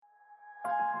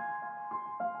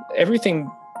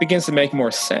everything begins to make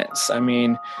more sense. I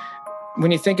mean,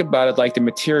 when you think about it, like the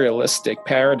materialistic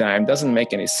paradigm doesn't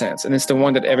make any sense. And it's the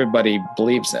one that everybody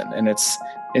believes in. And it's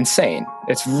insane.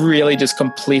 It's really just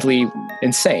completely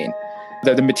insane.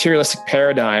 The materialistic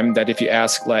paradigm that if you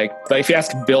ask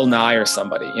Bill Nye or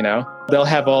somebody, they'll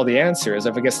have all the answers.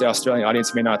 I guess the Australian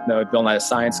audience may not know Bill Nye, the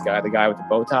science guy, the guy with the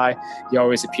bow tie. He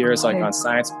always appears on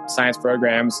science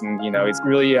programs, and he's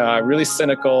really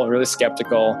cynical, really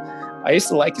skeptical. I used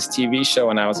to like his TV show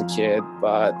when I was a kid,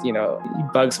 but, he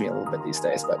bugs me a little bit these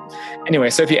days. But anyway,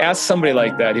 so if you ask somebody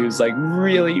like that who's like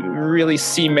really, really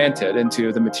cemented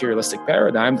into the materialistic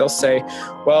paradigm, they'll say,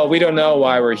 well, we don't know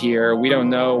why we're here. We don't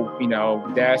know,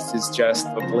 death is just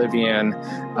oblivion.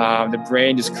 The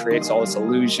brain just creates all this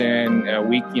illusion.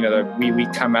 We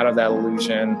come out of that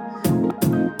illusion.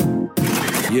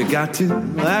 You got to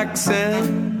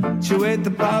accentuate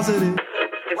the positive.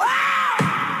 Wow,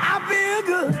 I feel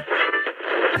good.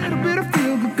 A little bit of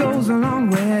feel good goes a long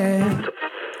way.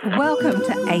 Welcome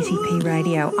to ATP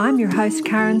Radio. I'm your host,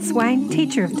 Karen Swain,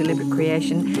 teacher of deliberate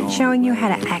creation, showing you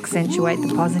how to accentuate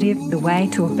the positive, the way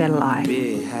to a better life.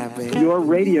 Your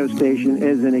radio station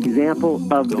is an example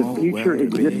of the future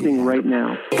existing right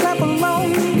now. Clap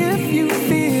along if you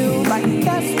feel like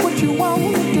that's what you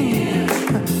want to do.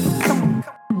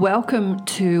 Welcome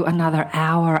to another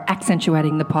hour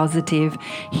accentuating the positive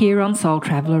here on Soul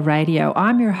Traveller Radio.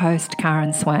 I'm your host,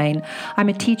 Karen Swain. I'm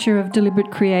a teacher of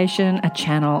deliberate creation, a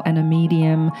channel and a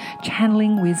medium,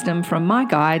 channeling wisdom from my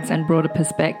guides and broader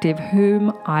perspective,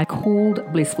 whom I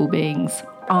called blissful beings.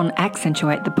 On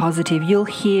Accentuate the Positive, you'll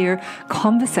hear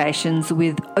conversations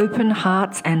with open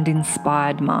hearts and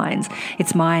inspired minds.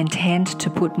 It's my intent to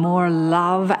put more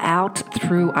love out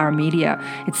through our media.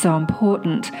 It's so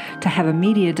important to have a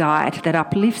media diet that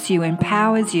uplifts you,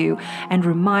 empowers you, and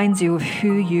reminds you of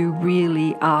who you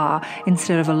really are,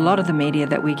 instead of a lot of the media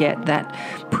that we get that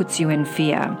puts you in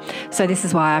fear. So this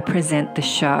is why I present the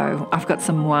show. I've got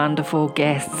some wonderful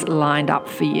guests lined up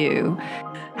for you.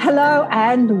 Hello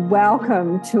and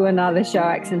welcome to another show,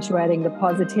 Accentuating the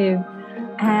Positive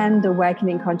and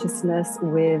Awakening Consciousness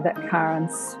with Karen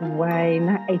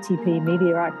Swain, ATP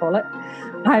Media, I call it.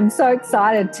 I'm so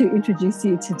excited to introduce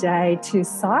you today to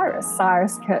Cyrus.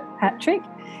 Cyrus Kirkpatrick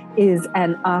is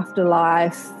an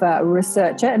afterlife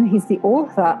researcher, and he's the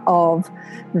author of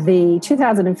the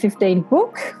 2015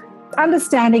 book,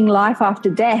 Understanding Life After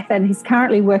Death, and he's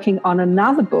currently working on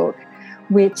another book,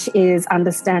 which is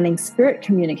Understanding Spirit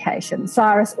Communication.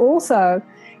 Cyrus also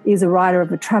is a writer of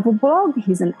a travel blog.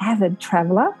 He's an avid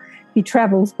traveller. He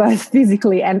travels both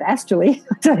physically and astrally.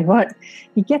 I tell you what,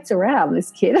 he gets around,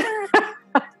 this kid.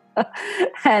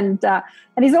 And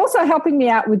he's also helping me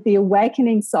out with the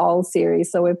Awakening Soul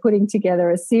series. So we're putting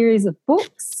together a series of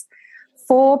books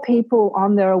for people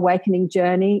on their awakening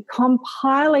journey,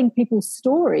 compiling people's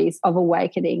stories of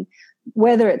awakening,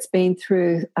 whether it's been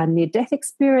through a near-death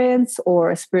experience or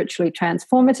a spiritually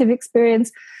transformative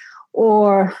experience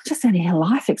or just any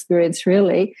life experience,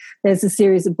 really. There's a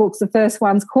series of books. The first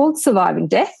one's called Surviving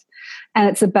Death, and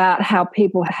it's about how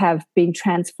people have been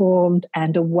transformed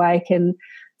and awakened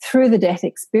through the death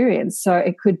experience. So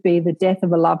it could be the death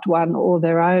of a loved one or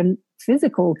their own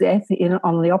physical death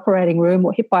on the operating room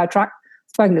or hit by a truck.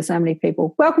 Spoken to so many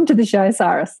people. Welcome to the show,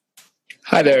 Cyrus.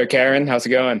 Hi there, Karen. How's it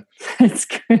going? It's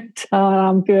good. Oh,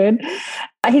 I'm good.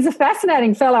 He's a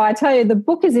fascinating fellow. I tell you, the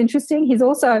book is interesting. He's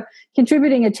also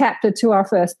contributing a chapter to our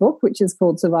first book, which is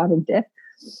called Surviving Death,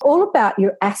 all about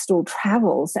your astral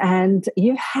travels, and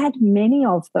you've had many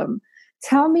of them.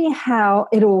 Tell me how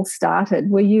it all started.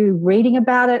 Were you reading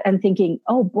about it and thinking,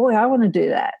 oh boy, I want to do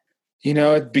that?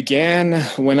 It began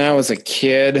when I was a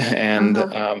kid, and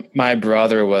my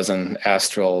brother was an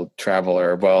astral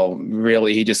traveler. Well,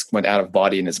 really, he just went out of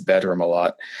body in his bedroom a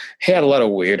lot. He had a lot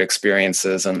of weird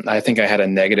experiences, and I think I had a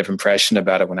negative impression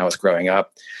about it when I was growing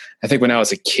up. I think when I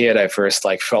was a kid, I first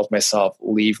felt myself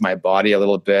leave my body a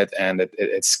little bit, and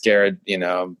it scared,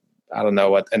 I don't know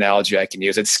what analogy I can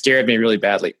use. It scared me really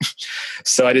badly.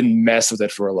 So I didn't mess with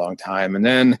it for a long time. And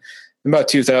then about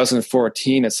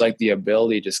 2014, it's like the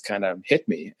ability just kind of hit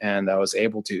me, and I was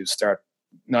able to start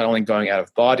not only going out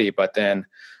of body, but then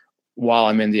while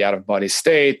I'm in the out of body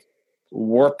state,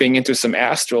 warping into some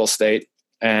astral state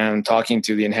and talking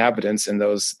to the inhabitants in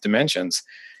those dimensions.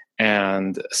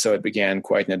 And so it began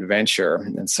quite an adventure.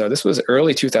 And so this was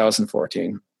early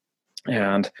 2014.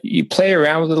 And you play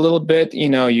around with it a little bit.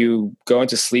 You go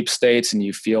into sleep states and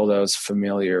you feel those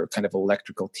familiar kind of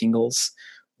electrical tingles,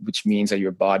 which means that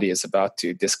your body is about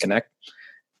to disconnect.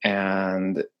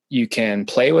 And you can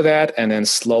play with that and then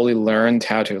slowly learn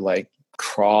how to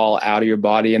crawl out of your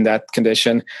body in that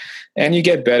condition. And you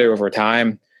get better over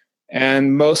time.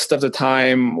 And most of the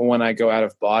time when I go out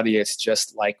of body, it's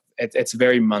just like, it's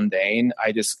very mundane.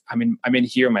 I'm in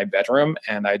here in my bedroom,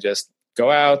 and I just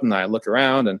go out and I look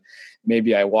around, and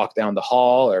maybe I walk down the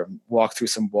hall or walk through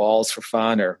some walls for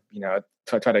fun, or,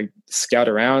 try to scout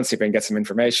around, see if I can get some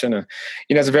information. And,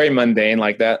 it's very mundane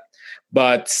like that.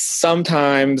 But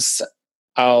sometimes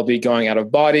I'll be going out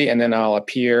of body, and then I'll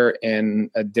appear in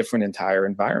a different entire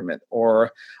environment,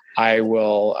 or I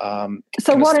will.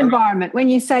 So what environment? When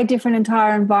you say different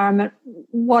entire environment,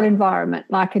 what environment?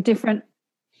 Like a different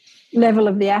level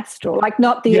of the astral, like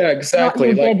not the exactly.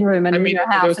 Not your bedroom and your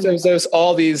house. There's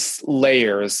all these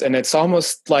layers, and it's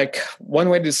almost like, one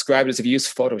way to describe it is if you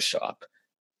use Photoshop.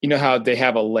 You know how they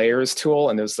have a layers tool,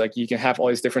 and there's like, you can have all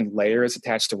these different layers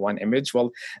attached to one image.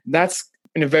 Well, that's,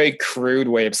 in a very crude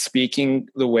way of speaking,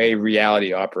 the way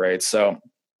reality operates. So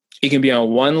you can be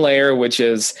on one layer, which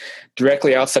is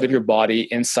directly outside of your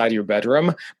body, inside your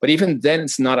bedroom. But even then,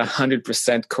 it's not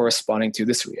 100% corresponding to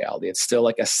this reality. It's still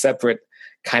like a separate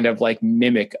kind of like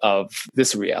mimic of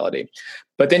this reality.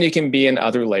 But then you can be in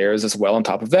other layers as well on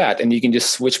top of that. And you can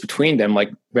just switch between them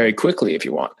like very quickly if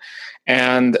you want.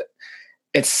 And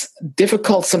it's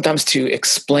difficult sometimes to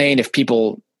explain if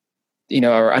people,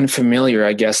 are unfamiliar,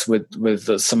 I guess,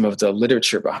 with some of the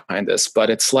literature behind this. But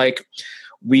it's like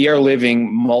we are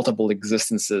living multiple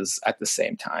existences at the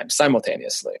same time,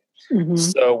 simultaneously. Mm-hmm.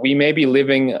 So we may be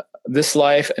living this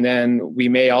life, and then we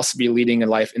may also be leading a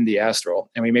life in the astral,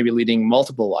 and we may be leading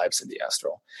multiple lives in the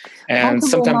astral. And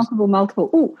sometimes multiple.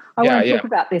 Oh, I want to talk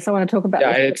about this.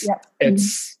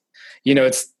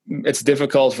 It's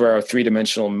difficult for our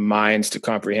three-dimensional minds to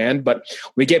comprehend, but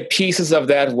we get pieces of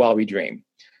that while we dream.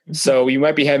 Mm-hmm. So you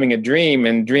might be having a dream,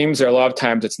 and dreams are a lot of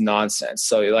times it's nonsense.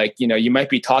 So like, you might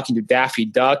be talking to Daffy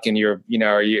Duck, and you're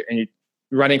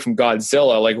running from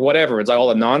Godzilla, like whatever. It's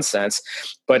all a nonsense,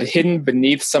 but hidden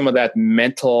beneath some of that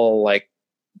mental like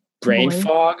brain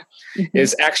fog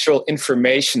is actual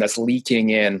information that's leaking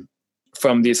in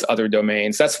from these other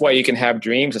domains. That's why you can have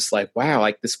dreams. It's like, wow,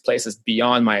 like this place is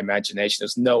beyond my imagination.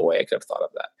 There's no way I could have thought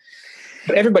of that.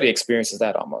 But everybody experiences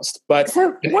that almost. But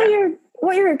so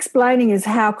what you're explaining is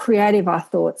how creative our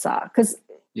thoughts are. Because,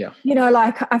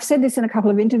 like I've said this in a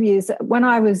couple of interviews. When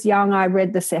I was young, I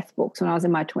read the Seth books when I was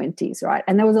in my 20s, right?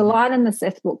 And there was a line in the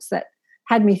Seth books that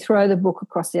had me throw the book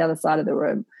across the other side of the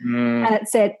room. Mm. And it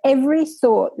said, every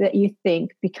thought that you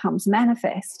think becomes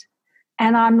manifest.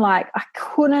 And I'm like, I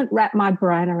couldn't wrap my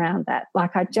brain around that.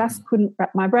 Like I just couldn't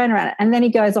wrap my brain around it. And then he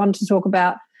goes on to talk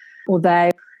about,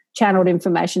 they channeled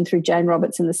information through Jane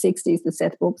Roberts in the 60s, the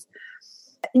Seth books.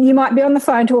 You might be on the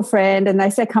phone to a friend and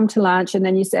they say, come to lunch. And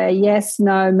then you say, yes,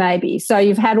 no, maybe. So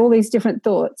you've had all these different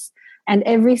thoughts, and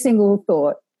every single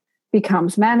thought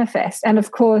becomes manifest. And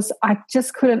of course, I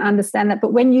just couldn't understand that.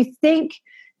 But when you think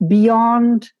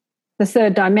beyond the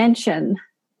third dimension,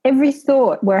 every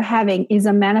thought we're having is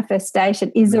a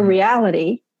manifestation, is a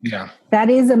reality. Yeah. That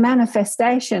is a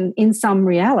manifestation in some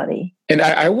reality. And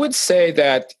I would say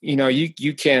that,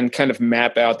 you can kind of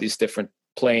map out these different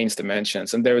planes,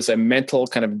 dimensions. And there is a mental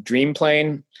kind of dream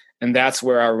plane, and that's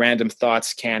where our random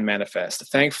thoughts can manifest.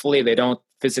 Thankfully, they don't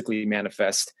physically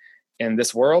manifest in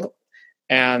this world.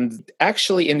 And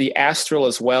actually in the astral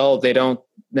as well, they don't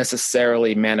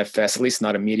necessarily manifest, at least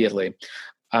not immediately.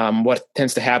 What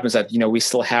tends to happen is that, we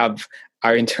still have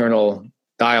our internal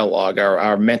dialogue,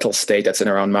 our mental state that's in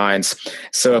our own minds.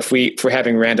 So if we're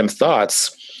having random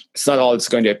thoughts, it's not all that's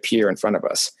going to appear in front of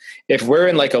us. If we're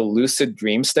in like a lucid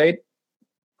dream state,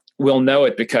 we'll know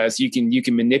it because you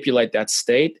can manipulate that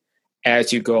state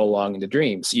as you go along in the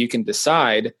dream. So you can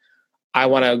decide, I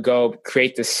want to go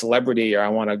create this celebrity, or I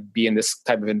want to be in this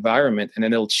type of environment, and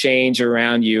then it'll change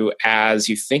around you as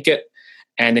you think it.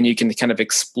 And then you can kind of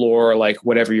explore like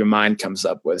whatever your mind comes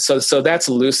up with. So that's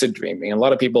lucid dreaming. A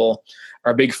lot of people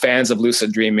are big fans of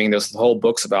lucid dreaming. There's whole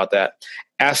books about that.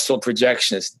 Astral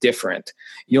projection is different.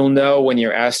 You'll know when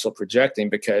you're astral projecting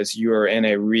because you're in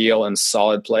a real and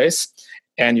solid place,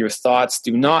 and your thoughts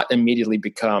do not immediately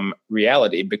become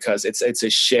reality because it's a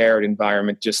shared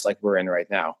environment just like we're in right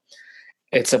now.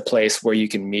 It's a place where you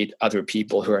can meet other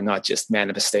people who are not just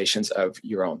manifestations of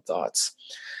your own thoughts.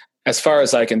 As far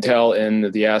as I can tell,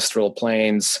 in the astral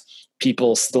planes,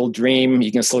 people still dream.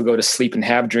 You can still go to sleep and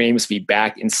have dreams, be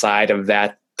back inside of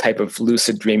that type of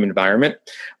lucid dream environment,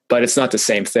 but it's not the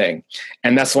same thing.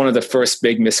 And that's one of the first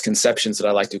big misconceptions that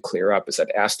I like to clear up, is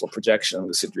that astral projection and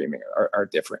lucid dreaming are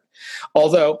different.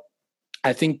 Although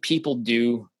I think people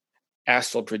do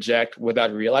astral project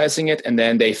without realizing it, and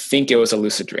then they think it was a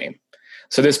lucid dream.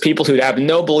 So there's people who have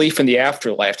no belief in the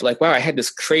afterlife. They're like, wow, I had this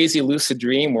crazy lucid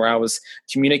dream where I was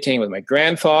communicating with my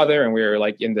grandfather, and we were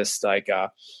like in this like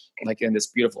like in this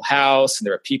beautiful house and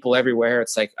there are people everywhere.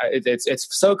 It's like, it's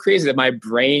so crazy that my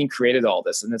brain created all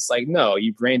this. And it's like, no,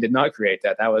 your brain did not create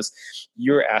that. That was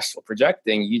your astral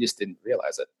projecting. You just didn't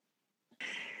realize it.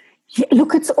 Yeah,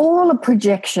 look, it's all a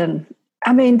projection.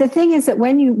 I mean, the thing is that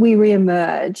when we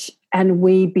reemerge and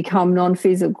we become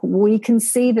non-physical, we can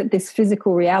see that this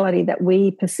physical reality that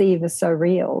we perceive as so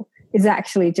real is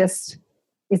actually just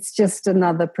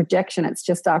another projection. It's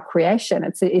just our creation.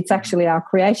 It's actually our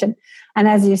creation. And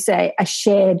as you say, a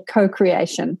shared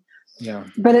co-creation. Yeah.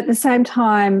 But at the same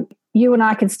time, you and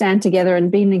I can stand together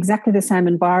and be in exactly the same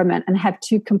environment and have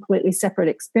two completely separate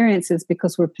experiences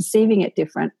because we're perceiving it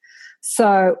different.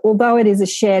 So although it is a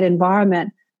shared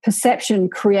environment, perception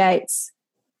creates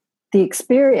the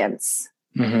experience.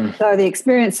 Mm-hmm. So the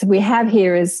experience we have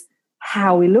here is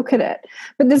how we look at it.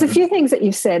 But there's a few things that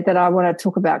you've said that I want to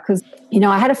talk about because,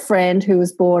 I had a friend who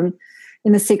was born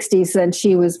in the 60s and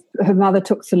her mother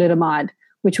took thalidomide,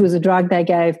 which was a drug they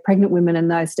gave pregnant women in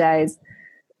those days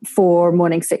for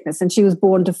morning sickness. And she was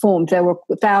born deformed. There were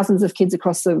thousands of kids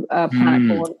across the planet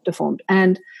born deformed.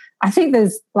 And I think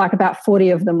there's like about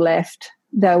 40 of them left.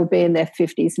 They would be in their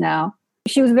 50s now.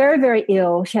 She was very, very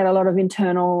ill. She had a lot of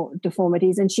internal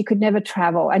deformities and she could never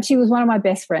travel. And she was one of my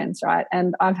best friends, right?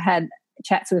 And I've had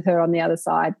chats with her on the other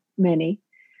side, many.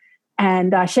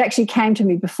 And she actually came to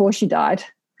me before she died.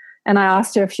 And I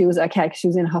asked her if she was okay because she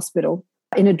was in hospital.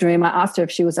 In a dream, I asked her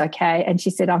if she was okay. And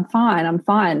she said, I'm fine.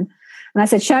 And I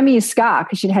said, show me your scar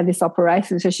because she'd had this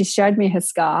operation. So she showed me her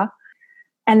scar.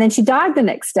 And then she died the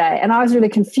next day. And I was really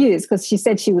confused because she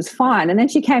said she was fine. And then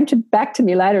she came back to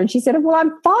me later and she said, well,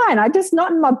 I'm fine. I'm just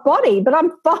not in my body, but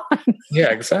I'm fine. Yeah,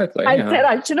 exactly. I said,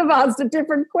 I should have asked a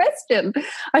different question.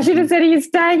 I should have said, are you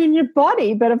staying in your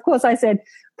body? But of course I said,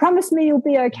 promise me you'll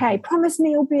be okay. Promise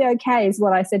me you'll be okay is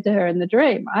what I said to her in the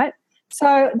dream, right?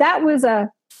 So that was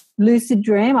a lucid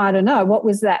dream. I don't know. What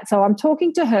was that? So I'm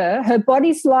talking to her. Her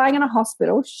body's lying in a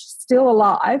hospital. She's still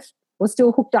alive or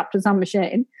still hooked up to some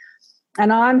machine.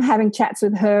 And I'm having chats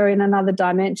with her in another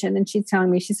dimension and she's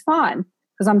telling me she's fine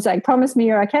because I'm saying, promise me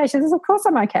you're okay. She says, of course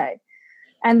I'm okay.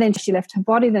 And then she left her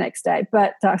body the next day.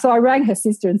 But so I rang her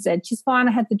sister and said, she's fine.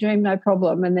 I had the dream, no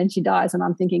problem. And then she dies. And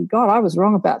I'm thinking, God, I was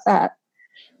wrong about that.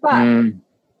 But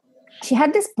she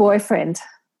had this boyfriend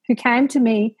who came to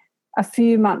me a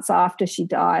few months after she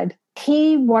died.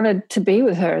 He wanted to be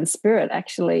with her in spirit,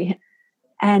 actually.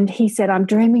 And he said, I'm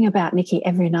dreaming about Nikki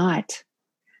every night.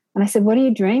 And I said, what are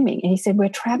you dreaming? And he said, we're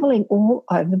traveling all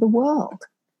over the world.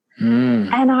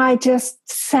 And I just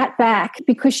sat back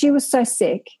because she was so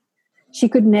sick. She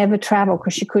could never travel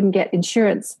because she couldn't get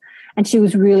insurance. And she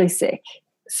was really sick.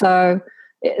 So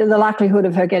the likelihood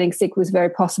of her getting sick was very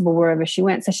possible wherever she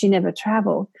went. So she never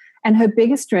traveled. And her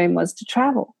biggest dream was to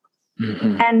travel.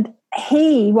 And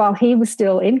he, while he was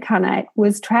still incarnate,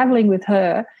 was traveling with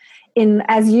her in,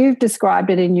 as you've described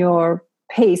it in your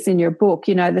piece, in your book,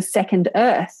 the second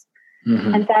earth.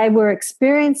 And they were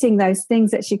experiencing those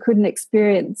things that she couldn't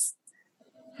experience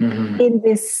in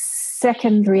this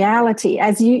second reality.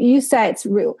 As you say, it's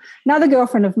real. Another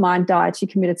girlfriend of mine died. She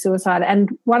committed suicide.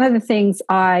 And one of the things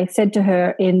I said to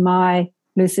her in my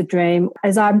lucid dream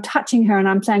is I'm touching her and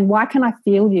I'm saying, why can I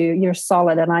feel you? You're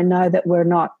solid. And I know that we're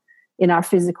not in our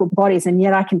physical bodies. And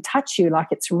yet I can touch you like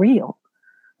it's real.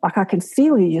 Like I can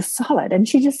feel you. You're solid. And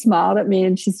she just smiled at me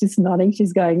and she's just nodding.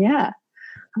 She's going, yeah.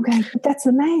 I'm going, that's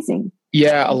amazing.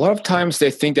 Yeah, a lot of times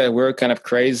they think that we're kind of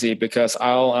crazy because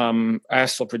I'll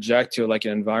astral project to like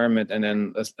an environment, and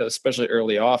then especially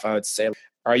early off, I would say,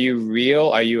 "Are you real?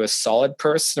 Are you a solid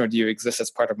person, or do you exist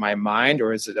as part of my mind,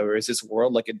 or is this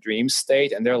world like a dream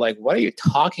state?" And they're like, "What are you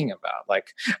talking about?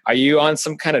 Like, are you on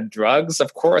some kind of drugs?"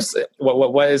 Of course,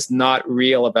 what is not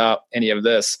real about any of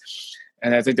this?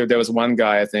 And I think there was one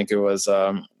guy. I think it was.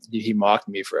 He mocked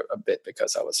me for a bit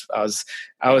because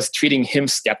I was treating him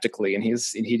skeptically, and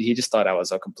he just thought I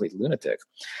was a complete lunatic.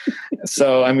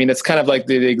 So I mean, it's kind of like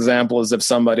the example is if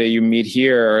somebody you meet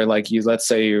here, or like let's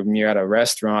say you're at a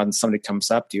restaurant and somebody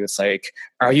comes up to you, it's like,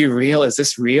 "Are you real? Is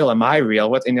this real? Am I real?"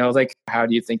 What like, how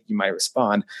do you think you might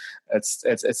respond? It's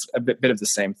a bit of the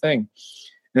same thing.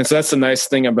 And so that's the nice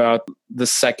thing about the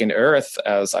second Earth,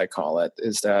 as I call it,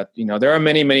 is that there are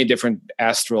many, many different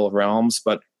astral realms,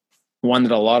 but one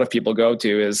that a lot of people go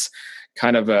to is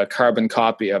kind of a carbon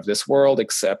copy of this world,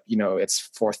 except, it's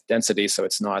fourth density. So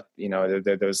it's not,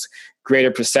 there's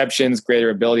greater perceptions, greater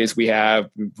abilities we have.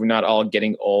 We're not all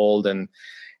getting old and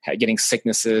getting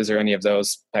sicknesses or any of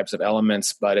those types of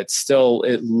elements, but it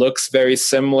looks very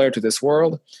similar to this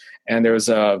world. And there's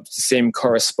same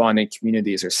corresponding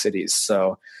communities or cities.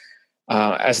 So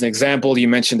as an example, you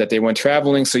mentioned that they went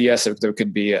traveling. So yes, there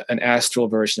could be an astral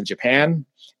version of Japan.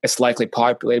 it's likely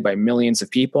populated by millions of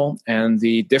people. And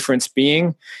the difference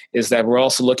being is that we're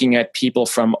also looking at people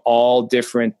from all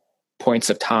different points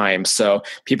of time. So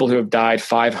people who have died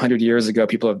 500 years ago,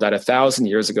 people who have died 1,000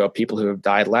 years ago, people who have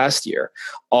died last year,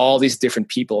 all these different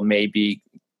people may be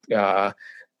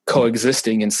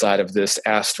coexisting inside of this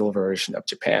astral version of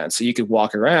Japan. So you could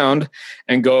walk around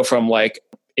and go from like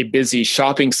a busy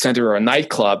shopping center or a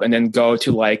nightclub and then go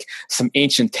to like some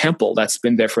ancient temple that's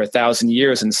been there for 1,000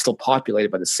 years and still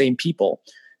populated by the same people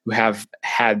who have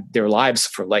had their lives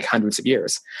for like hundreds of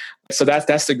years. So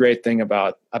that's the great thing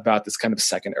about this kind of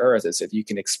second Earth, is that you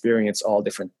can experience all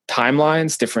different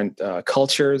timelines, different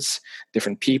cultures,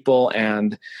 different people,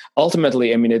 and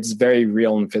ultimately, I mean, it's very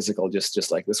real and physical, just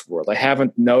like this world. I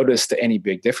haven't noticed any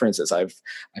big differences. I've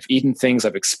eaten things,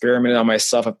 I've experimented on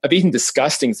myself, I've eaten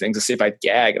disgusting things to see if I'd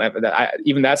gag, and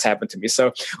even that's happened to me.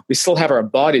 So we still have our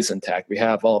bodies intact. We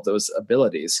have all of those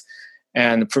abilities.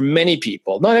 And for many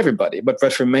people, not everybody, but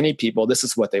for many people, this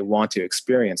is what they want to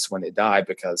experience when they die,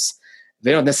 because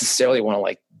they don't necessarily want to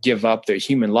like give up their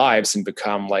human lives and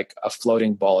become like a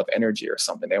floating ball of energy or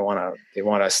something. They want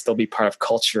to still be part of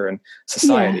culture and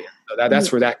society. Yeah. So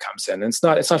that's where that comes in. And it's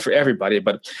not for everybody,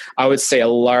 but I would say a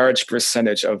large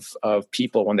percentage of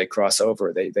people, when they cross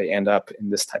over, they end up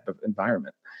in this type of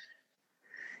environment.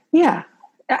 Yeah,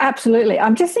 absolutely.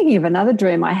 I'm just thinking of another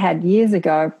dream I had years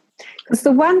ago. Because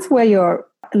the ones where you're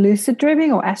lucid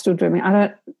dreaming or astral dreaming,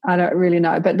 I don't really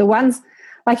know. But the ones,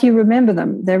 like, you remember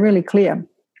them, they're really clear.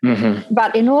 Mm-hmm.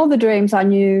 But in all the dreams, I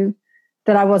knew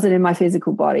that I wasn't in my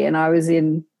physical body and I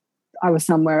was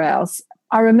somewhere else.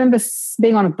 I remember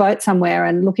being on a boat somewhere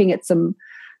and looking at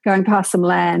going past some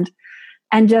land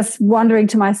and just wondering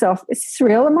to myself, is this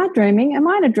real? Am I dreaming? Am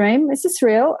I in a dream? Is this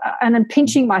real? And then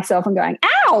pinching myself and going,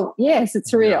 ow, yes,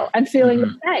 it's real, and feeling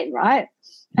the pain, right?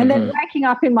 And then waking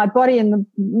up in my body in the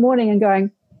morning and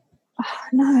going, oh,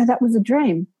 no, that was a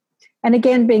dream. And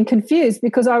again, being confused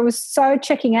because I was so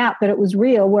checking out that it was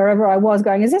real wherever I was,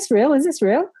 going, is this real? Is this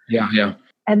real? Yeah.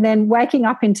 And then waking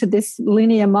up into this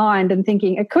linear mind and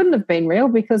thinking it couldn't have been real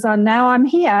because now I'm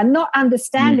here, not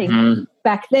understanding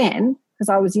back then, because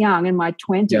I was young in my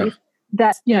 20s,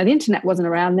 that, the internet wasn't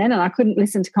around then and I couldn't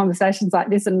listen to conversations like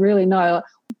this and really know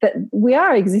that we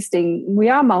are existing, we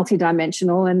are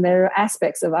multidimensional, and there are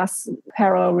aspects of us,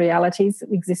 parallel realities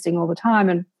existing all the time.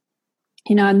 And,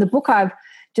 in the book I've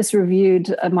just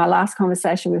reviewed, my last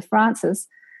conversation with Francis,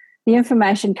 the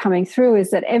information coming through is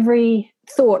that every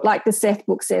thought, like the Seth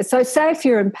book says, so say if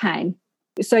you're in pain,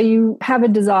 so you have a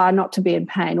desire not to be in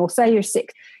pain, or say you're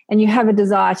sick and you have a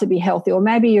desire to be healthy, or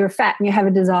maybe you're fat and you have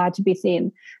a desire to be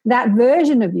thin, that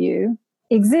version of you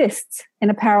exists in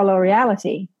a parallel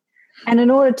reality. And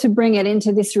in order to bring it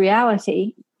into this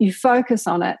reality, you focus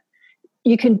on it.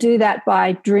 You can do that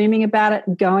by dreaming about it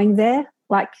and going there,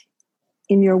 like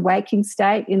in your waking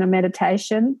state, in a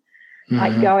meditation,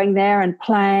 like going there and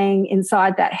playing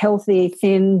inside that healthy,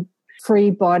 thin, free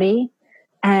body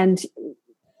and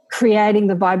creating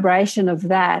the vibration of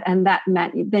that. And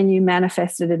then you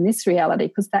manifest it in this reality,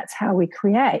 because that's how we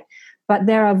create. But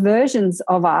there are versions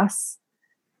of us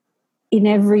in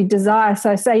every desire.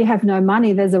 So say you have no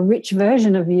money, there's a rich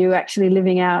version of you actually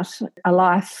living out a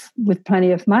life with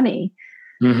plenty of money.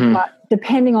 But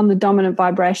depending on the dominant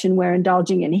vibration we're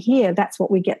indulging in here, that's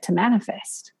what we get to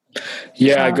manifest.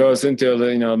 Yeah, it goes into the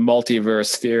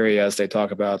multiverse theory, as they talk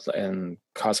about in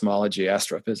cosmology,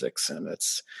 astrophysics, and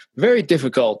it's very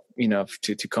difficult,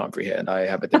 to comprehend. I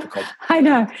have a difficult. I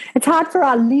know it's hard for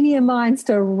our linear minds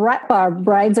to wrap our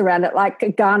brains around it.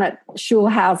 Like Garnet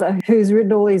Schulhauser, who's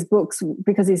written all these books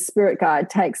because his spirit guide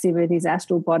takes him in his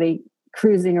astral body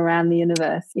cruising around the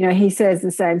universe. He says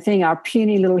the same thing. Our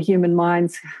puny little human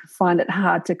minds find it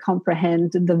hard to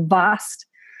comprehend the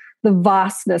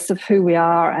vastness of who we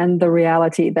are and the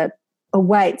reality that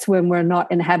awaits when we're not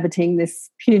inhabiting this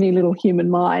puny little human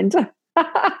mind.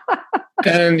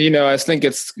 And, I think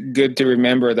it's good to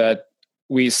remember that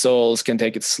we souls can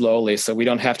take it slowly. So we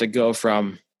don't have to go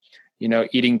from,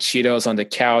 eating Cheetos on the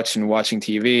couch and watching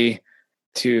TV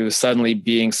to suddenly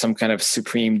being some kind of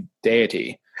supreme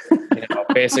deity.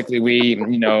 Basically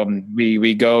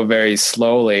we go very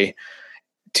slowly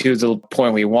to the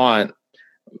point we want.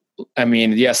 I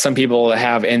mean, yes, some people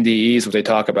have NDEs where they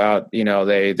talk about,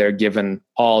 they're given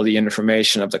all the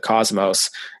information of the cosmos,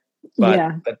 but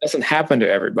that doesn't happen to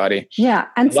everybody. Yeah.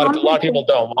 And a lot of people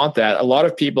don't want that. A lot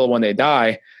of people, when they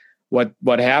die,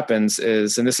 what happens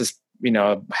is, and this is,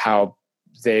 how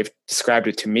they've described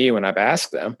it to me when I've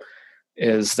asked them,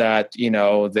 is that,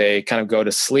 they kind of go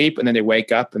to sleep and then they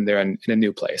wake up and they're in a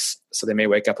new place. So they may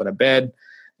wake up on a bed.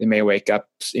 They may wake up,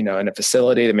 in a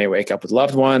facility. They may wake up with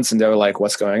loved ones, and they're like,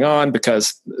 "What's going on?"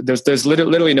 Because there's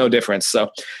literally no difference.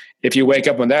 So if you wake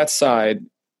up on that side,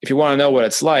 if you want to know what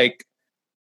it's like,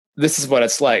 this is what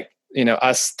it's like.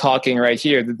 Us talking right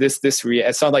here.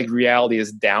 It's not like reality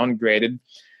is downgraded,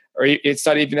 or it's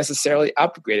not even necessarily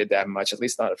upgraded that much. At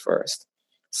least not at first.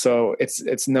 So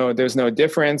there's no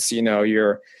difference.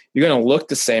 You're going to look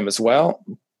the same as well.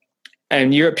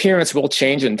 And your appearance will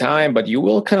change in time, but you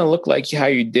will kind of look like how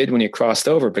you did when you crossed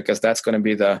over, because that's going to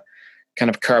be the kind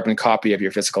of carbon copy of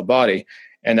your physical body.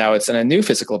 And now it's in a new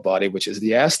physical body, which is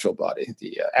the astral body,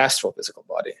 the astral physical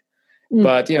body. Mm.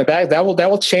 But that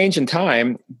will change in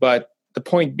time. But the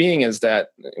point being is that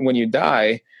when you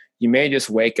die, you may just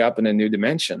wake up in a new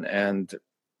dimension and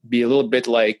be a little bit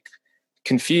like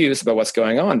confused about what's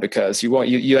going on, because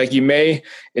you may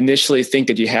initially think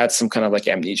that you had some kind of like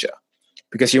amnesia.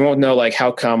 Because you won't know, like, how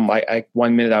come I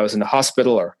 1 minute I was in the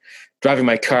hospital or driving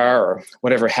my car or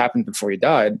whatever happened before you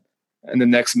died. And the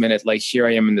next minute, like, here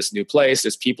I am in this new place.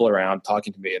 There's people around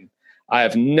talking to me and I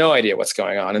have no idea what's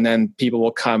going on. And then people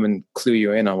will come and clue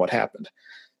you in on what happened.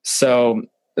 So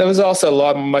there was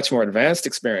also much more advanced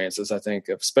experiences, I think,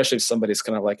 especially if somebody's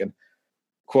kind of like an,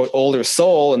 quote, older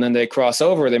soul, and then they cross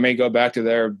over, they may go back to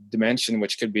their dimension,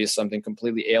 which could be something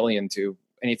completely alien to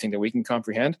anything that we can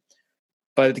comprehend.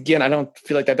 But again, I don't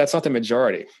feel like that's not the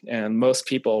majority. And most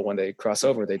people, when they cross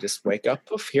over, they just wake up.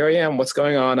 Oof, here I am. What's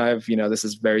going on? This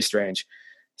is very strange.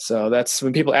 So that's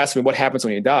when people ask me what happens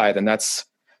when you die, then that's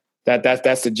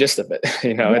the gist of it.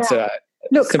 It's a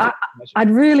look. I'd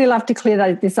really love to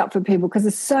clear this up for people, because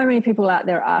there's so many people out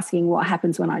there asking what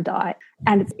happens when I die,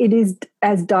 and it is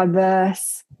as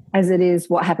diverse as it is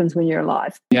what happens when you're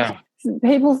alive. Yeah,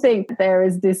 people think there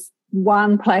is this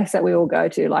one place that we all go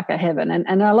to, like a heaven.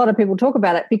 And a lot of people talk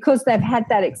about it because they've had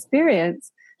that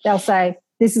experience. They'll say,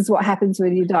 this is what happens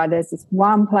when you die. There's this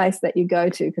one place that you go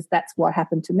to because that's what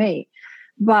happened to me.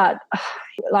 But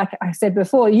like I said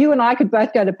before, you and I could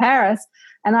both go to Paris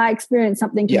and I experience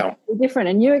something completely different,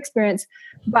 and you experience,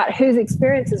 but whose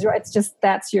experience is right? It's just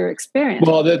that's your experience.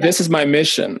 Well, this is my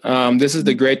mission. This is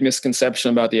the great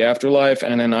misconception about the afterlife.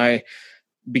 And then I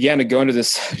began to go into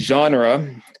this genre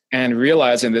and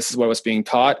realizing this is what was being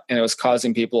taught, and it was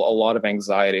causing people a lot of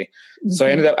anxiety. Mm-hmm.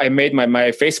 So I made my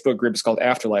Facebook group is called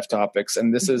Afterlife Topics,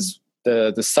 and this is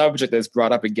the subject that's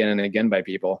brought up again and again by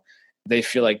people. They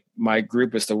feel like my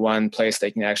group is the one place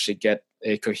they can actually get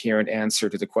a coherent answer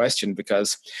to the question,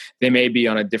 because they may be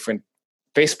on a different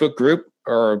Facebook group,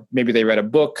 or maybe they read a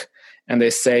book and they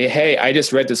say, hey, I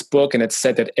just read this book and it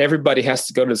said that everybody has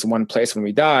to go to this one place when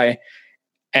we die,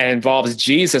 and it involves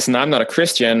Jesus, and I'm not a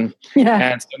Christian.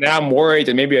 Yeah. And so now I'm worried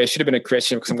that maybe I should have been a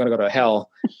Christian because I'm going to go to hell.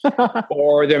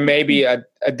 Or there may be a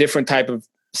different type of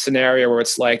scenario where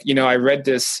it's like, I read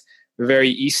this very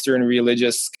Eastern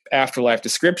religious afterlife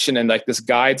description, and like this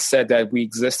guide said that we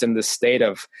exist in this state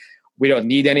of, we don't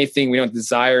need anything, we don't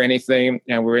desire anything,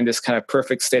 and we're in this kind of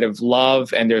perfect state of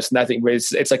love, and there's nothing,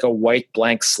 it's like a white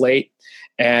blank slate.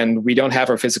 And we don't have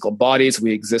our physical bodies.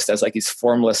 We exist as like these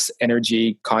formless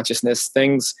energy consciousness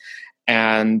things.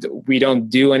 And we don't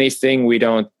do anything. We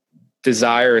don't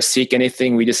desire or seek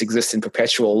anything. We just exist in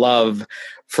perpetual love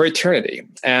for eternity.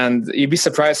 And you'd be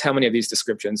surprised how many of these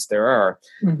descriptions there are.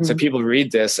 Mm-hmm. So people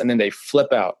read this and then they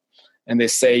flip out and they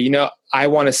say, I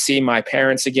want to see my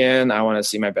parents again. I want to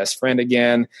see my best friend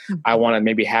again. Mm-hmm. I want to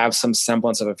maybe have some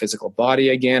semblance of a physical body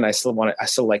again. I still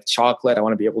like chocolate. I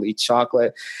want to be able to eat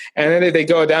chocolate. And then they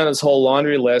go down this whole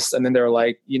laundry list, and then they're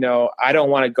like, I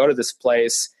don't want to go to this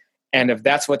place. And if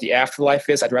that's what the afterlife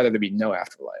is, I'd rather there be no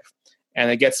afterlife. And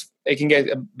it can get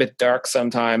a bit dark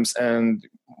sometimes. And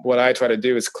what I try to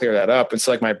do is clear that up. It's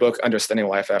like my book, Understanding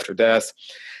Life After Death.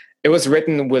 It was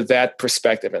written with that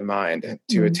perspective in mind,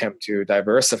 to attempt to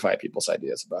diversify people's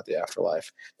ideas about the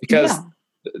afterlife, because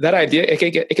that idea,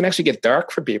 it can actually get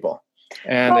dark for people,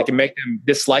 and it can make them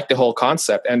dislike the whole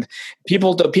concept. And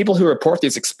the people who report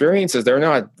these experiences, they're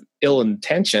not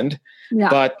ill-intentioned,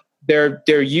 but they're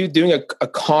doing a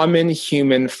common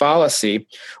human fallacy,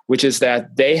 which is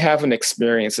that they have an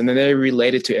experience and then they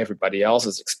relate it to everybody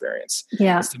else's experience.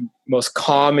 Yeah. It's the most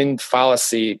common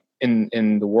fallacy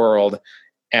in the world.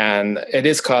 And it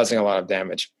is causing a lot of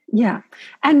damage. Yeah.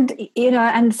 And,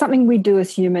 and something we do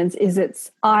as humans is it's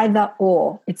either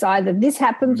or. It's either this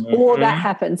happens or that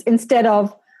happens, instead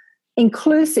of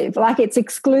inclusive. Like it's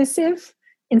exclusive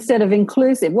instead of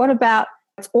inclusive. What about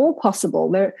it's all possible?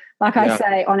 I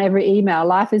say on every email,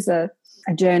 life is a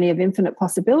journey of infinite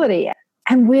possibility.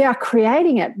 And we are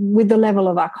creating it with the level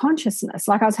of our consciousness.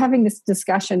 Like I was having this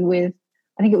discussion with,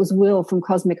 I think it was Will from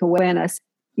Cosmic Awareness.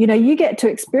 You get to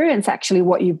experience actually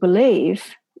what you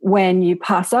believe when you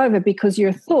pass over, because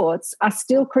your thoughts are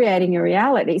still creating your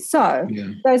reality. So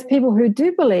those people who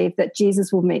do believe that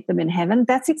Jesus will meet them in heaven,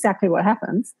 that's exactly what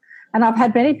happens. And I've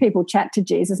had many people chat to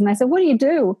Jesus and they say, what do you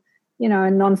do,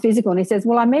 in non-physical? And he says,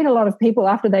 well, I meet a lot of people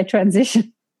after they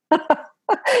transition.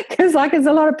 Because there's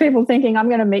a lot of people thinking I'm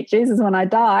going to meet Jesus when I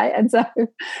die.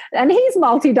 And he's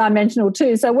multidimensional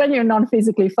too. So when you're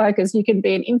non-physically focused, you can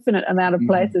be in infinite amount of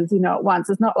places, at once.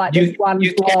 It's not like there's one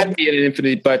you blob. can be in an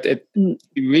infinite, but you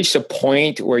reach a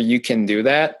point where you can do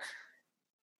that.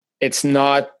 It's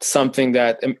not something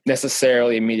that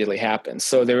necessarily immediately happens.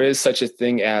 So there is such a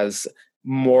thing as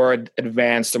more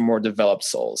advanced or more developed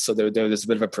souls. So there's a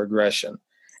bit of a progression.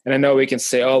 And I know we can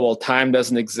say, oh, well, time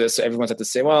doesn't exist. So everyone's have to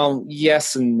say, well,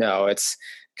 yes and no. It's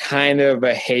kind of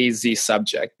a hazy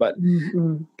subject. But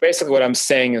basically what I'm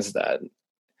saying is that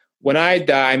when I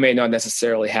die, I may not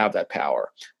necessarily have that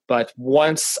power. But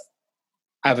once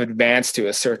I've advanced to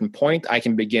a certain point, I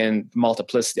can begin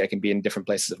multiplicity. I can be in different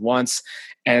places at once.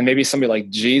 And maybe somebody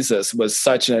like Jesus was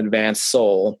such an advanced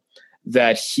soul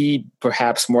that he,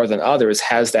 perhaps more than others,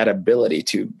 has that ability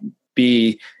to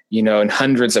be in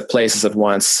hundreds of places at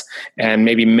once. And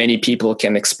maybe many people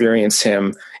can experience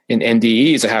him in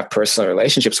NDEs or have personal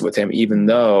relationships with him, even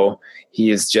though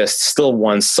he is just still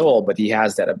one soul, but he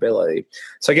has that ability.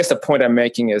 So I guess the point I'm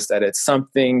making is that it's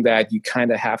something that you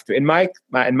kind of have to, in my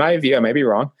view, I may be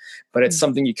wrong, but it's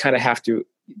something you kind of have to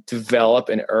develop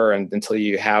and earn until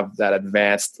you have that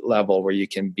advanced level where you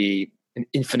can be in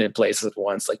infinite places at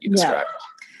once, like you described.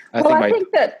 I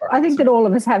think that all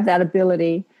of us have that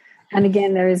ability. And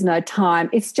again, there is no time.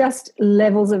 It's just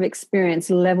levels of experience,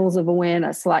 levels of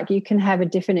awareness. Like you can have a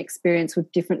different experience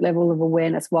with different level of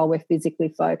awareness while we're physically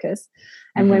focused.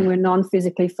 And when we're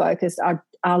non-physically focused,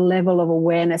 our level of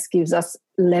awareness gives us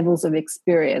levels of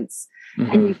experience.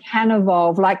 And you can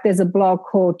evolve. Like there's a blog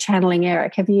called Channeling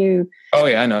Eric. Have you? Oh,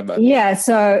 yeah, I know about it. Yeah,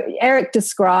 so Eric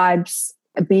describes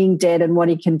being dead and what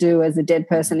he can do as a dead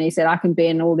person. He said, I can be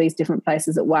in all these different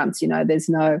places at once. There's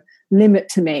no limit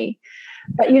to me.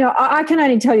 But, I can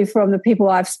only tell you from the people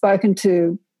I've spoken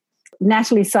to.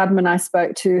 Natalie Sudman I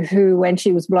spoke to, who, when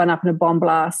she was blown up in a bomb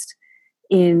blast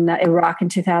in Iraq in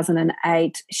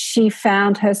 2008, she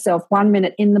found herself 1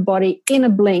 minute in the body in a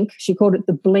blink. She called it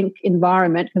the blink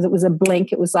environment because it was a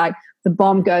blink. It was like the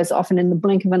bomb goes off and in the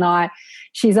blink of an eye,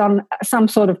 she's on some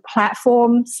sort of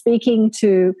platform speaking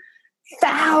to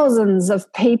thousands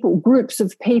of people, groups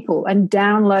of people, and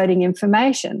downloading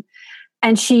information.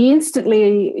 And she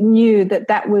instantly knew that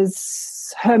that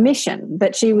was her mission,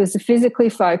 that she was physically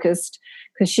focused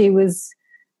because she was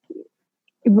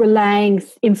relaying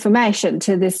information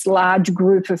to this large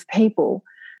group of people.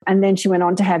 And then she went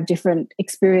on to have different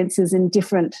experiences in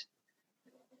different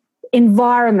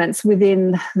environments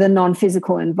within the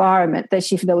non-physical environment.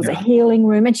 There was a healing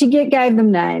room, and she gave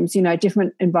them names,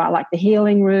 different environment, like the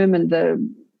healing room and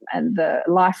the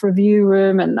life review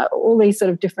room and all these sort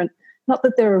of different. Not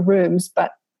that there are rooms,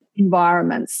 but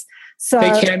environments. So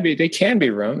they can be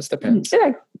rooms. Depends.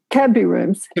 Yeah, can be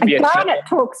rooms. And Garnet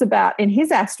talks about in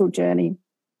his astral journeys.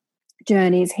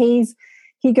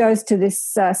 He goes to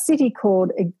this city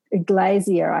called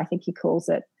Iglesia, I think he calls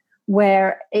it,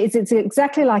 where it's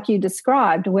exactly like you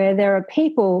described, where there are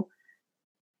people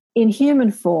in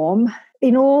human form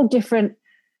in all different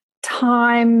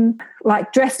time,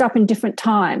 like dressed up in different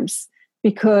times.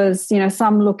 Because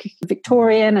some look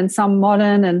Victorian and some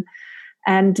modern,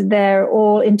 and they're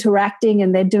all interacting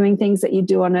and they're doing things that you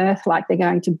do on Earth, like they're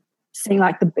going to sing.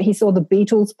 Like he saw the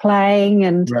Beatles playing,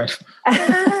 and right.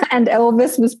 and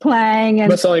Elvis was playing. And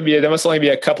there must only be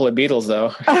a couple of Beatles,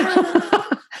 though.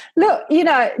 Look,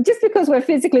 just because we're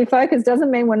physically focused doesn't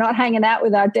mean we're not hanging out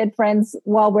with our dead friends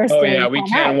while we're. Oh yeah, we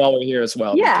can while we're here as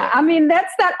well. Yeah, I mean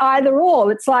that's that either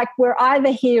or. It's like we're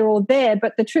either here or there,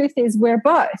 but the truth is we're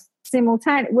both.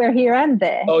 Simultaneous, we're here and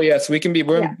there. Oh yes, we can be.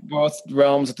 We're in both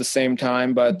realms at the same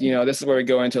time, but this is where we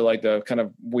go into like the kind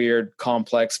of weird,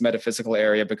 complex metaphysical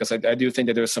area, because I do think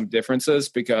that there's some differences,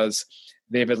 because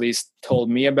they've at least told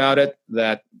me about it,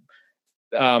 that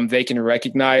they can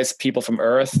recognize people from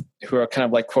Earth who are kind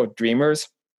of like, quote, dreamers.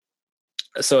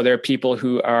 So there are people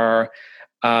who are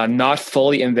not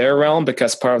fully in their realm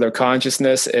because part of their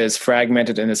consciousness is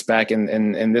fragmented and is back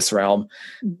in this realm.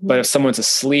 Mm-hmm. But if someone's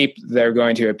asleep, they're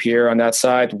going to appear on that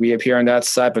side. We appear on that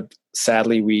side, but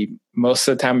sadly, most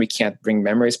of the time we can't bring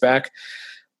memories back.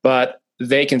 But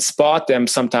they can spot them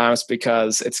sometimes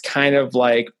because it's kind of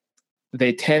like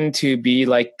they tend to be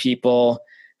like people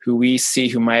who we see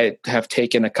who might have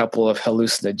taken a couple of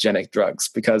hallucinogenic drugs,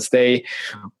 because they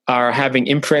are having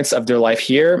imprints of their life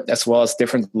here, as well as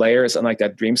different layers, unlike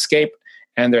that dreamscape,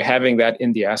 and they're having that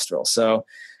in the astral. So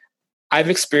I've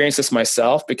experienced this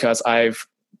myself because I've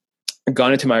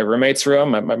gone into my roommate's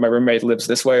room. My roommate lives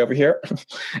this way over here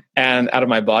and out of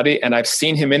my body. And I've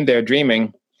seen him in there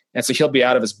dreaming. And so he'll be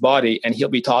out of his body and he'll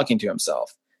be talking to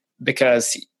himself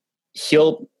because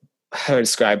how to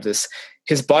describe this?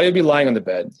 His body will be lying on the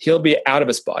bed. He'll be out of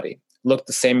his body, look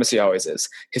the same as he always is.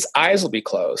 His eyes will be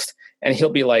closed and he'll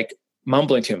be like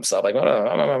mumbling to himself, like,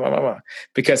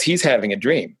 because he's having a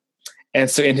dream. And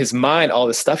so in his mind, all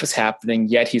this stuff is happening,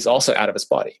 yet he's also out of his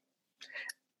body.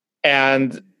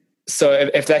 And so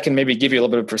if that can maybe give you a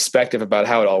little bit of perspective about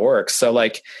how it all works. So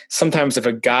like sometimes if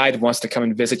a guide wants to come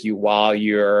and visit you while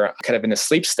you're kind of in a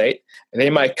sleep state, they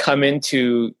might come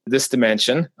into this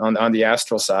dimension on the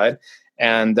astral side,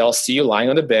 and they'll see you lying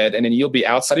on the bed, and then you'll be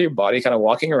outside of your body, kind of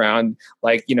walking around,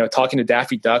 like, talking to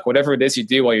Daffy Duck, whatever it is you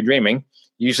do while you're dreaming,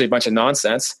 usually a bunch of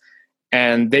nonsense.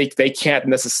 And they can't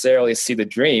necessarily see the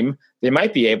dream. They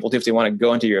might be able to if they want to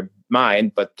go into your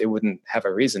mind, but they wouldn't have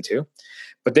a reason to.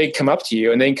 But they come up to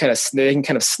you and they can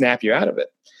kind of snap you out of it.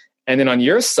 And then on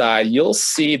your side, you'll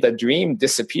see the dream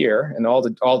disappear and all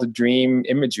the dream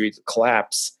imagery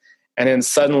collapse. And then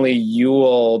suddenly you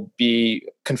will be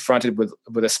confronted with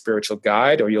a spiritual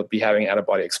guide, or you'll be having an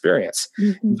out-of-body experience.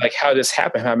 Mm-hmm. Like, how did this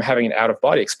happen? I'm having an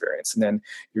out-of-body experience. And then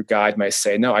your guide might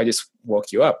say, no, I just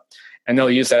woke you up. And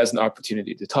they'll use that as an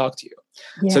opportunity to talk to you.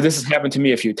 Yeah. So this has happened to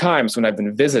me a few times when I've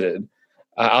been visited.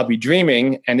 I'll be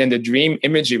dreaming, and then the dream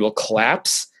imagery will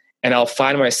collapse, and I'll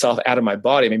find myself out of my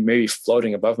body, maybe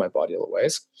floating above my body a little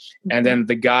ways. Mm-hmm. And then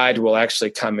the guide will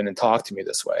actually come in and talk to me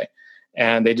this way.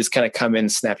 And they just kind of come in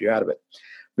and snap you out of it.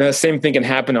 Now, the same thing can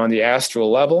happen on the astral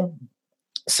level.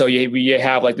 So you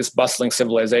have like this bustling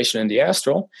civilization in the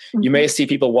astral. Mm-hmm. You may see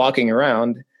people walking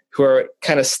around who are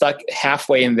kind of stuck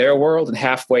halfway in their world and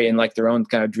halfway in like their own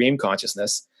kind of dream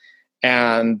consciousness.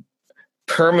 And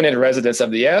permanent residents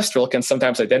of the astral can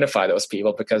sometimes identify those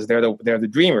people because they're the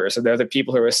dreamers, or they're the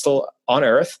people who are still on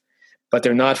Earth, but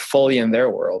they're not fully in their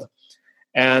world.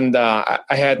 And I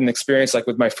had an experience like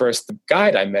with my first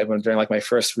guide I met during like my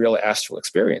first real astral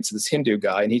experience, this Hindu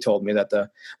guy, and he told me that the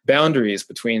boundaries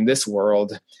between this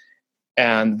world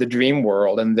and the dream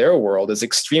world and their world is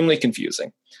extremely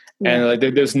confusing. Yeah. And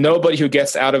like, there's nobody who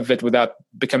gets out of it without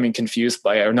becoming confused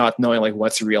by it or not knowing like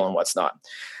what's real and what's not.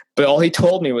 But all he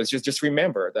told me was just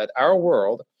remember that our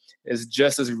world is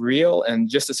just as real and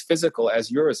just as physical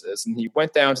as yours is. And he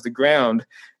went down to the ground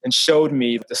and showed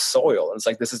me the soil. And it's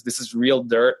like, this is real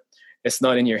dirt. It's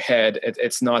not in your head.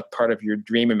 It's not part of your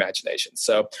dream imagination.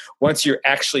 So once you're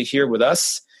actually here with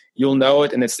us, you'll know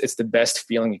it. And it's the best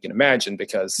feeling you can imagine,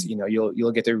 because,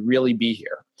 you'll get to really be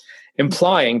here.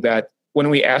 Implying that when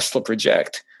we astral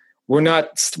project, we're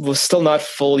still not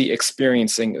fully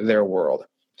experiencing their world.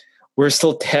 We're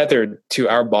still tethered to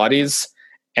our bodies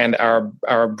and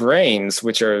our brains,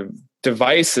 which are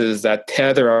devices that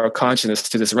tether our consciousness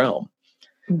to this realm.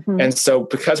 Mm-hmm. And so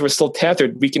because we're still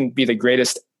tethered, we can be the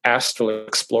greatest astral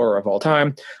explorer of all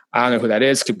time. I don't know who that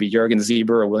is. Could be Jürgen Sieber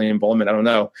or William Bowman. I don't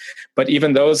know. But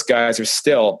even those guys are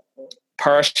still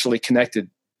partially connected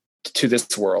to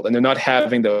this world, and they're not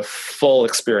having the full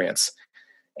experience.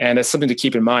 And it's something to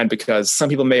keep in mind, because some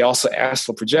people may also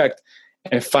astral project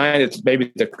and find it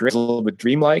maybe they're a little bit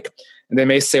dreamlike. And they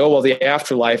may say, oh, well, the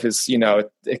afterlife is,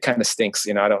 it kind of stinks.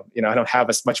 I don't have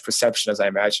as much perception as I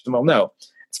imagined. Well, no,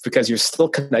 it's because you're still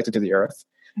connected to the earth,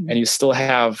 mm-hmm. and you still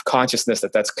have consciousness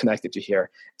that's connected to here.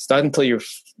 It's not until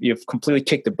you've completely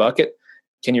kicked the bucket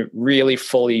can you really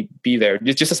fully be there.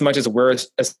 Just as much as we're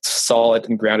as solid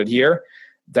and grounded here,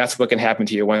 that's what can happen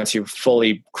to you once you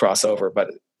fully cross over.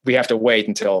 But we have to wait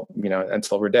until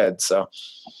we're dead. So,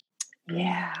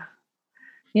 yeah.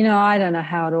 I don't know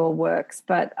how it all works,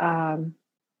 but all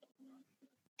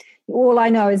I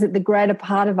know is that the greater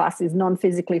part of us is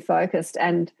non-physically focused,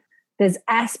 and there's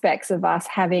aspects of us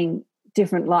having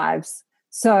different lives.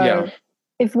 So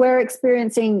if we're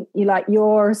experiencing,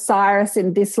 you're Cyrus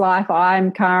in this life,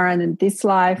 I'm Karen in this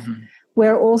life, mm-hmm.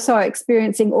 we're also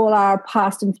experiencing all our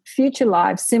past and future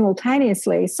lives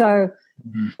simultaneously. So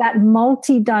mm-hmm. that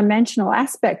multi-dimensional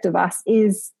aspect of us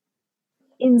is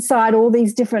inside all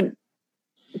these different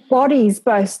bodies,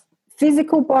 both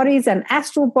physical bodies and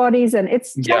astral bodies, and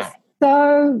it's just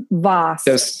so vast.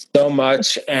 There's so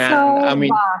much. And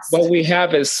vast. What we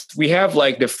have is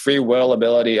like the free will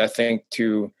ability, I think,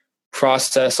 to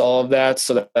process all of that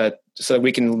so that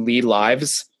we can lead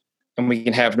lives, and we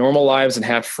can have normal lives and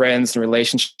have friends and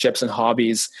relationships and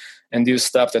hobbies and do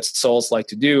stuff that souls like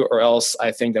to do, or else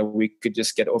I think that we could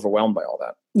just get overwhelmed by all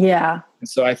that. Yeah. And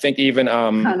so I think even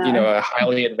a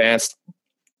highly advanced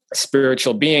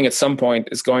spiritual being at some point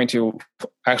is going to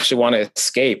actually want to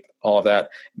escape all of that,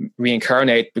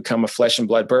 reincarnate, become a flesh and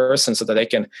blood person, so that they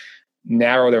can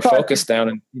narrow their focus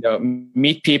down and,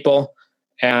 meet people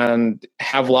and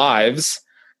have lives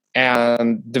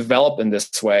and develop in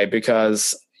this way,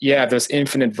 because there's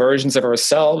infinite versions of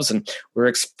ourselves and we're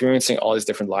experiencing all these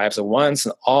different lives at once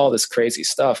and all this crazy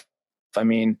stuff. I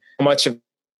mean, how much of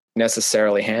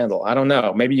necessarily handle? I don't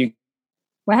know. Maybe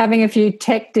we're having a few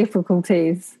tech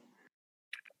difficulties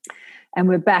and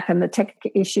we're back and the tech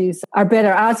issues are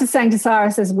better. I was just saying to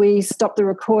Cyrus as we stop the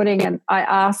recording and I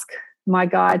ask my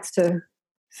guides to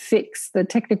fix the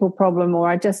technical problem, or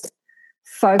I just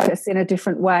focus in a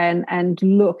different way and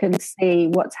look and see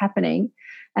what's happening.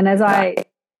 And as I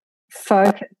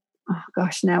focus,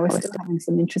 now we're still having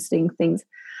some interesting things.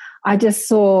 I just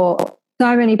saw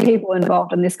so many people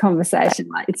involved in this conversation.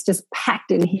 Like, it's just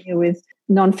packed in here with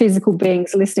non-physical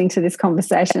beings listening to this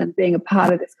conversation and being a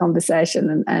part of this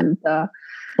conversation.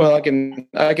 Well, I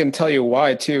can tell you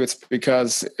why too. It's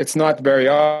because it's not very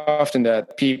often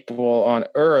that people on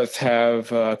Earth have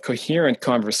coherent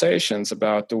conversations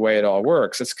about the way it all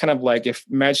works. It's kind of like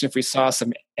imagine if we saw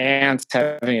some ants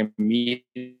having a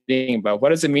meeting about what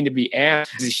does it mean to be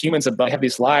ants, these humans about have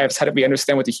these lives. How do we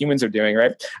understand what the humans are doing?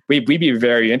 Right? We'd be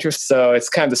very interested. So it's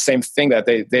kind of the same thing that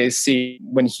they see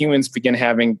when humans begin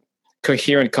having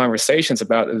coherent conversations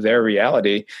about their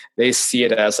reality. They see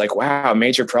it as like, wow,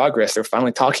 major progress. They're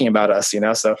finally talking about us,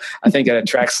 So I think it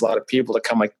attracts a lot of people to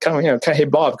come, hey,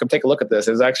 Bob, come take a look at this.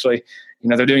 There's actually,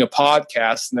 they're doing a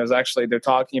podcast and they're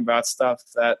talking about stuff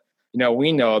that,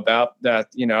 we know about that,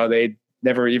 they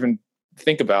never even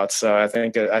think about. So I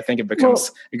think it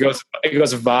becomes, it goes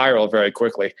viral very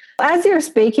quickly. As you're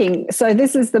speaking, so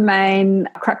this is the main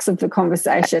crux of the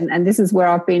conversation, and this is where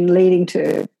I've been leading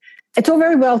to. It's all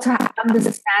very well to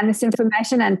understand this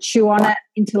information and chew on it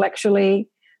intellectually,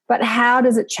 but how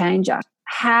does it change us?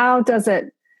 How does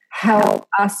it help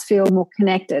us feel more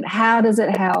connected? How does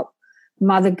it help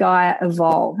Mother Gaia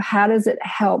evolve? How does it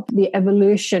help the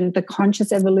evolution, the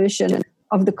conscious evolution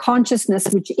of the consciousness,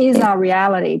 which is our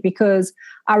reality? Because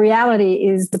our reality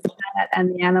is the planet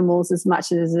and the animals as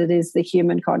much as it is the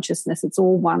human consciousness. It's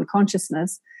all one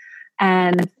consciousness.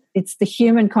 And it's the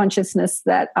human consciousness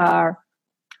that are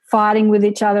fighting with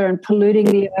each other and polluting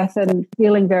the earth and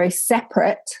feeling very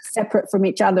separate from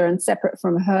each other and separate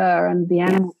from her and the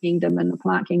animal kingdom and the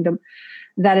plant kingdom,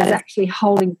 that is actually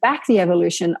holding back the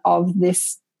evolution of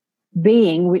this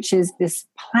being, which is this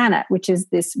planet, which is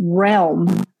this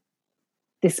realm,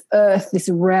 this earth, this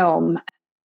realm.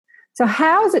 So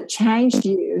how has it changed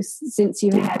you since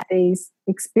you've had these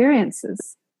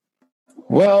experiences?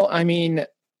 Well, I mean,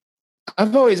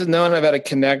 I've always known I've had a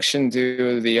connection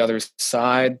to the other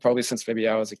side, probably since maybe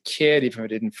I was a kid, even if I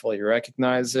didn't fully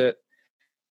recognize it.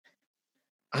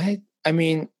 I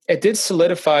mean, it did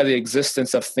solidify the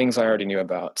existence of things I already knew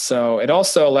about. So it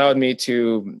also allowed me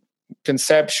to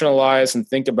conceptualize and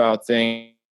think about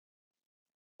things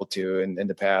in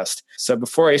the past. So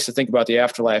before I used to think about the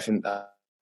afterlife and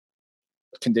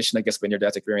condition, I guess, by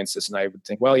near-death experiences, and I would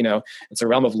think, well, it's a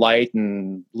realm of light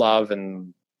and love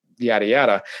and yada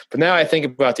yada. But now I think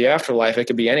about the afterlife, it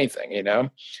could be anything,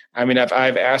 I mean,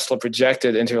 I've astral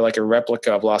projected into like a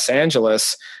replica of Los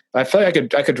Angeles, but I feel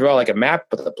like I could draw like a map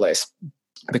of the place,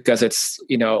 because it's,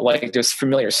 like there's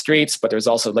familiar streets, but there's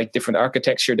also like different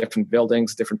architecture, different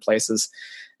buildings, different places.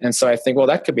 And so I think, well,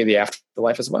 that could be the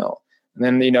afterlife as well.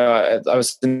 And then, I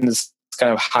was in this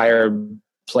kind of higher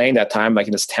plane that time, like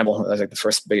in this temple. That was like the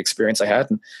first big experience I had.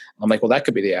 And I'm like, well, that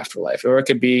could be the afterlife. Or it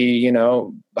could be,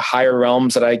 higher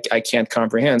realms that I can't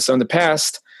comprehend. So in the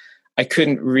past, I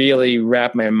couldn't really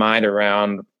wrap my mind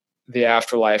around the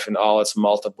afterlife and all its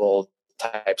multiple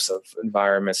types of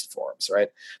environments and forms, right?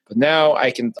 But now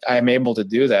I'm able to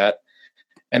do that.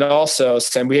 And also,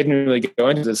 since we didn't really go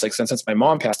into this, like since my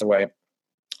mom passed away,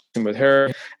 with her,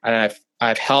 and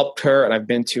I've helped her, and I've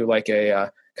been to like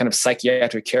a kind of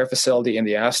psychiatric care facility in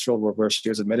the astral where she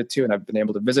was admitted to, and I've been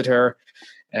able to visit her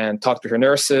and talk to her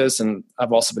nurses, and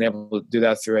I've also been able to do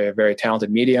that through a very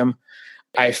talented medium.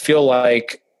 I feel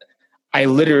like I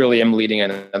literally am leading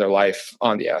another life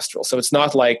on the astral. So it's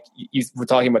not like we're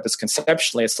talking about this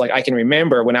conceptually. It's like I can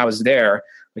remember when I was there,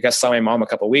 like I saw my mom a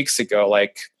couple of weeks ago,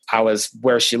 like I was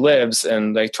where she lives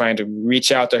and like trying to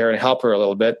reach out to her and help her a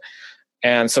little bit.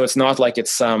 And so it's not like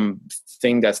it's some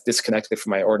thing that's disconnected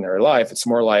from my ordinary life. It's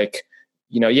more like,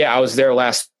 I was there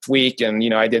last week and,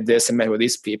 I did this and met with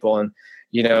these people. And,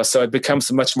 so it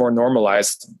becomes much more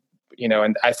normalized,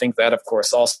 and I think that, of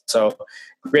course, also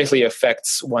greatly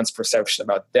affects one's perception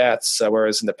about death. So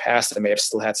whereas in the past, I may have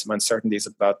still had some uncertainties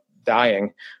about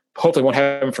dying, hopefully won't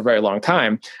have them for a very long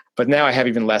time. But now I have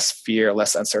even less fear,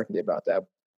 less uncertainty about that.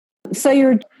 So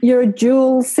you're a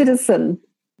dual citizen.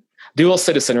 Dual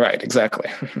citizen, right? Exactly.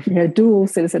 Yeah, dual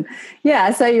citizen.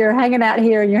 Yeah, so you're hanging out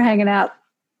here and you're hanging out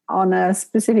on a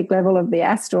specific level of the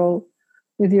astral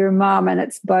with your mom, and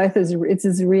it's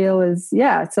as real as,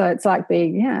 yeah. So it's like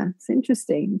being, yeah, it's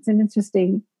interesting. It's an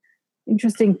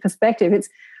interesting perspective. It's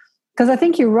because I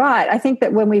think you're right. I think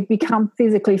that when we become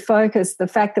physically focused, the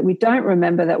fact that we don't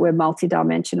remember that we're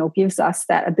multidimensional gives us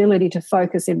that ability to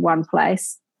focus in one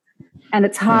place. And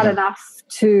it's hard enough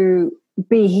to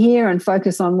be here and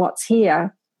focus on what's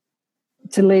here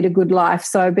to lead a good life.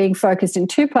 So being focused in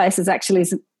two places actually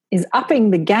is upping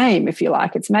the game, if you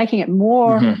like. It's making it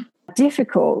more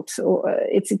difficult, or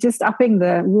it's just upping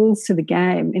the rules to the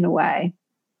game in a way.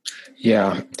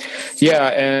 Yeah.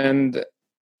 And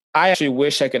I actually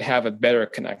wish I could have a better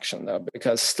connection though,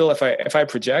 because still if I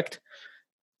project,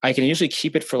 I can usually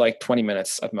keep it for like 20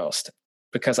 minutes at most,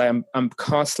 because I'm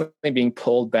constantly being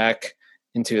pulled back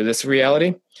into this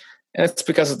reality. And it's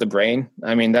because of the brain.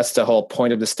 I mean, that's the whole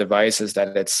point of this device, is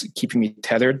that it's keeping me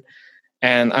tethered.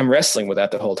 And I'm wrestling with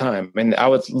that the whole time. And I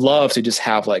would love to just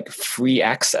have like free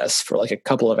access for like a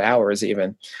couple of hours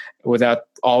even, without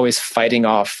always fighting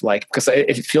off, like, because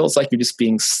it feels like you're just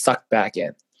being sucked back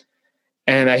in.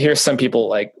 And I hear some people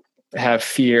like have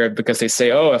fear because they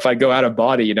say, oh, if I go out of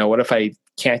body, what if I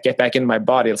can't get back in my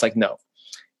body? It's like, no,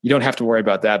 you don't have to worry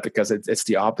about that, because it's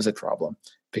the opposite problem.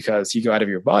 Because you go out of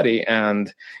your body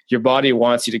and your body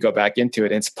wants you to go back into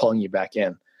it, and it's pulling you back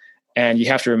in. And you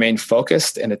have to remain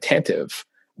focused and attentive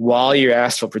while you're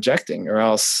astral projecting, or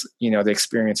else, the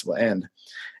experience will end.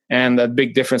 And the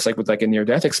big difference, like with like a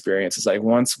near-death experience, is like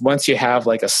once you have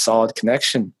like a solid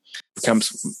connection, it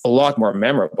becomes a lot more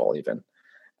memorable even.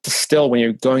 Still, when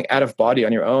you're going out of body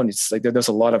on your own, it's like there's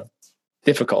a lot of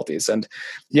difficulties. And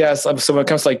yes, so when it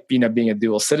comes to like being a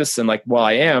dual citizen, like while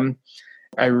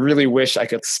I really wish I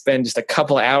could spend just a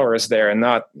couple hours there and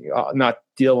not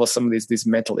deal with some of these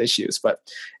mental issues. But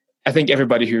I think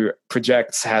everybody who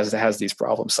projects has these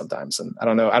problems sometimes. And I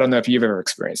don't know if you've ever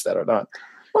experienced that or not.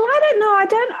 Well, I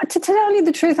don't know. To tell you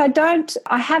the truth,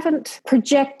 I haven't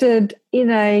projected in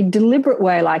a deliberate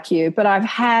way like you, but I've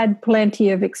had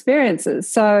plenty of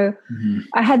experiences. So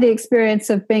I had the experience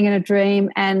of being in a dream,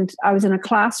 and I was in a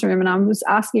classroom, and I was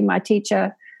asking my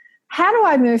teacher, how do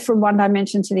I move from one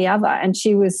dimension to the other? And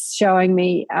she was showing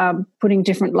me putting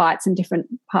different lights in different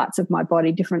parts of my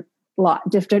body, different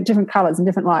colors and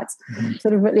different lights,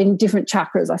 sort of in different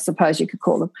chakras, I suppose you could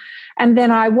call them. And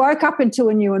then I woke up into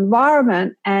a new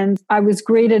environment, and I was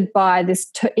greeted by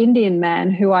this Indian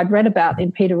man who I'd read about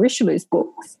in Peter Richelieu's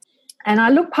books. And I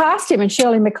looked past him, and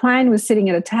Shirley MacLaine was sitting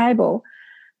at a table.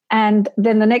 And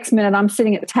then the next minute I'm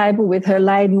sitting at the table with her,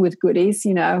 laden with goodies,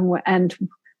 and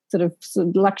sort of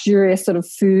luxurious sort of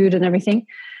food and everything.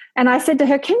 And I said to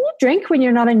her, can you drink when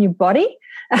you're not in your body?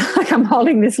 Like I'm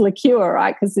holding this liqueur,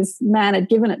 right, because this man had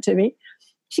given it to me.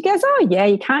 She goes, oh, yeah,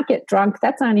 you can't get drunk.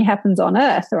 That only happens on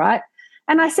Earth, right?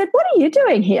 And I said, what are you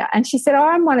doing here? And she said, oh,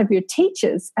 I'm one of your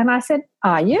teachers. And I said,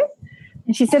 are you?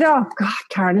 And she said, oh, God,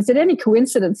 Karen, is it any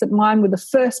coincidence that mine were the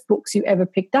first books you ever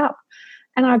picked up?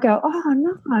 And I go, oh,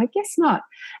 no, I guess not.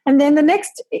 And then the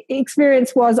next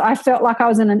experience was I felt like I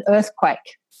was in an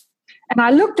earthquake. And I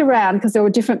looked around because there were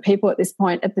different people at this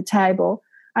point at the table.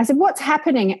 I said, what's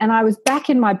happening? And I was back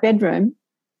in my bedroom.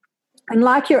 And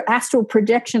like your astral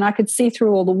projection, I could see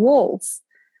through all the walls.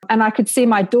 And I could see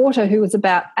my daughter, who was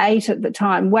about 8 at the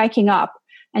time, waking up.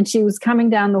 And she was coming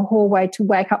down the hallway to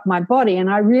wake up my body. And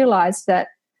I realized that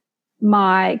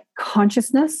my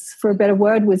consciousness, for a better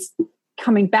word, was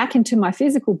coming back into my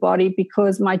physical body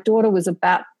because my daughter was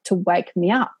about to wake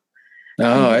me up.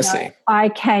 Oh, I see. I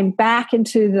came back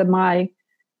into my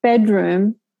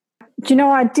bedroom. Do you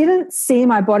know, I didn't see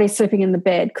my body sleeping in the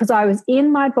bed because I was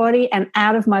in my body and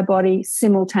out of my body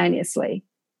simultaneously.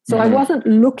 So I wasn't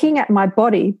looking at my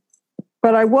body,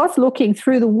 but I was looking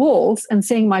through the walls and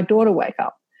seeing my daughter wake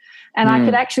up. And I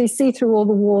could actually see through all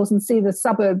the walls and see the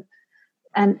suburb,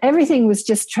 and everything was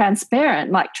just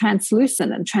transparent, like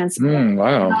translucent and transparent.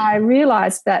 Wow. And I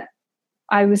realized that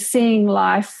I was seeing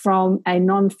life from a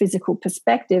non-physical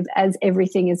perspective, as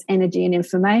everything is energy and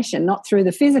information, not through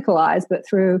the physical eyes, but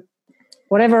through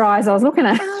whatever eyes I was looking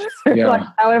at, like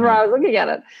however I was looking at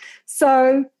it.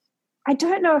 So I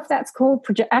don't know if that's called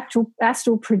actual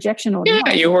astral projection or not.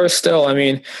 Yeah, you were still. I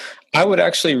mean, I would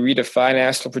actually redefine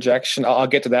astral projection. I'll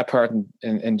get to that part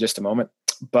in just a moment.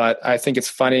 But I think it's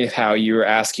funny how you're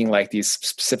asking like these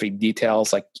specific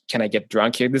details, like, can I get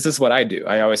drunk here? This is what I do.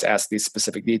 I always ask these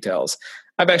specific details.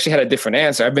 I've actually had a different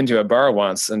answer. I've been to a bar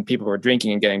once and people were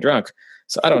drinking and getting drunk.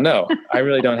 So I don't know. I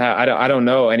really don't have, I don't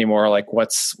know anymore, like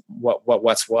what's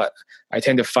what. I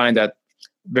tend to find that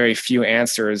very few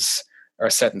answers are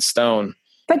set in stone.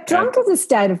 But drunk is a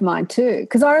state of mind too,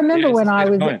 because I remember when I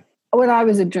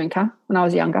was a drinker, when I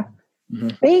was younger,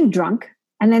 being drunk,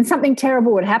 and then something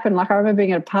terrible would happen. Like I remember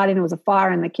being at a party and there was a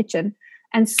fire in the kitchen,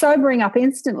 and sobering up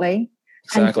instantly,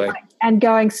 and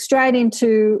going straight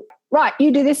into, right,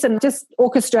 you do this, and just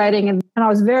orchestrating. And I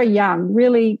was very young,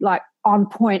 really like on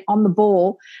point, on the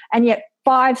ball, and yet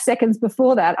 5 seconds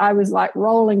before that, I was like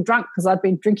rolling drunk because I'd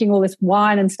been drinking all this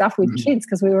wine and stuff with kids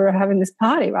because we were having this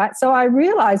party, right? So I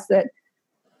realized that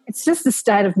it's just a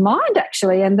state of mind,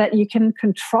 actually, and that you can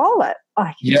control it.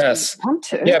 Yes. Want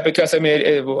to. Yeah, because I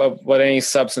mean, what any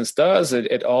substance does,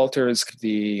 it alters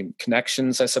the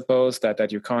connections, I suppose,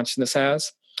 that your consciousness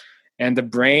has. And the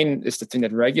brain is the thing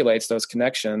that regulates those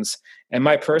connections. And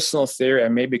my personal theory, I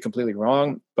may be completely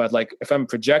wrong, but like if I'm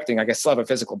projecting, I still have a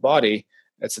physical body.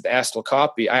 It's an astral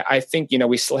copy. I think,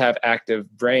 we still have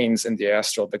active brains in the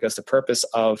astral, because the purpose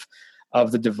of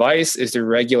the device is to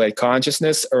regulate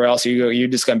consciousness, or else you're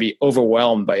just going to be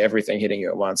overwhelmed by everything hitting you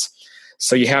at once.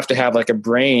 So you have to have like a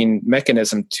brain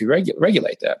mechanism to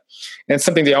regulate that. And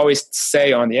something they always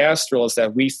say on the astral is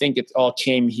that we think it all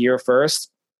came here first,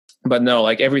 but no,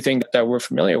 like everything that we're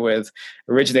familiar with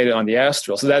originated on the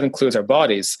astral. So that includes our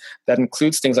bodies. That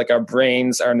includes things like our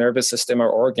brains, our nervous system, our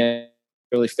organs,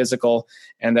 really physical,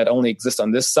 and that only exist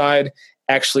on this side,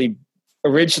 actually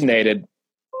originated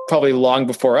probably long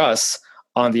before us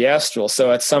on the astral.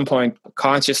 So at some point,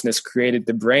 consciousness created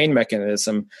the brain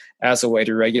mechanism as a way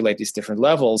to regulate these different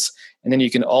levels, and then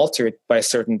you can alter it by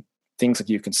certain things that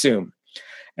you consume.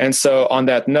 And so on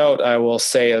that note, I will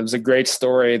say it was a great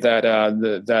story that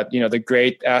the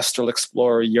great astral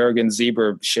explorer Jürgen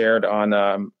Sieber shared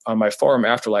on my forum,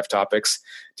 Afterlife Topics.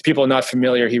 To people not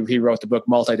familiar, he wrote the book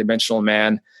Multidimensional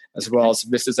Man, as well as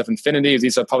Vistas of Infinity.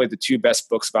 These are probably the two best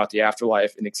books about the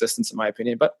afterlife in existence, in my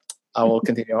opinion, but I will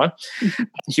continue on.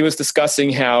 He was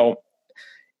discussing how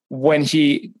when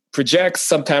he projects,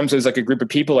 sometimes there's like a group of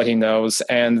people that he knows,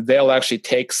 and they'll actually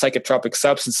take psychotropic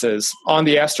substances on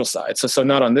the astral side. So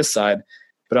not on this side,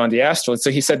 but on the astral. So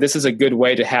he said this is a good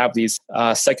way to have these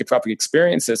psychotropic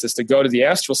experiences, is to go to the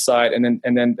astral side and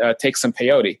then take some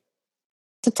peyote.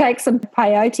 To take some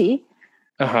peyote?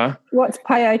 What's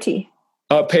peyote?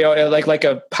 Peyote, like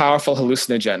a powerful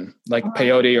hallucinogen, like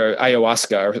peyote or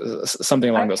ayahuasca or something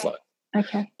along those lines.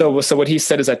 Okay. So what he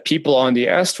said is that people on the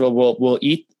astral will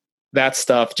eat that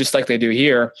stuff just like they do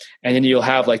here, and then you'll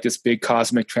have like this big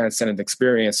cosmic transcendent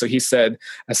experience. So he said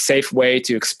a safe way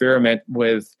to experiment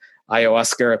with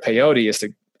ayahuasca or peyote is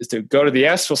to go to the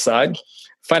astral side,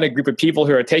 find a group of people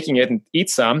who are taking it and eat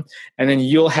some, and then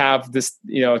you'll have this,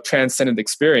 transcendent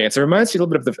experience. It reminds me a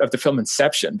little bit of the film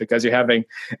Inception, because you're having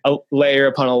a layer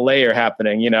upon a layer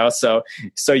happening, So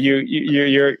you're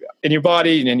in your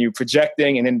body, and then you're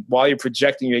projecting, and then while you're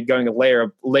projecting, you're going a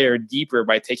layer deeper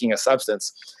by taking a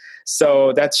substance.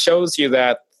 So that shows you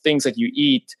that things that you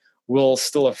eat will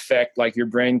still affect like your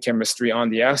brain chemistry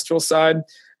on the astral side,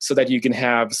 so that you can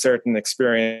have certain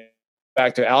experience.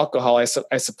 Back to alcohol, I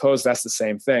suppose that's the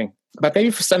same thing. But maybe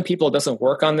for some people, it doesn't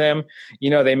work on them.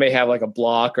 They may have like a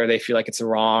block, or they feel like it's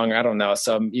wrong. I don't know.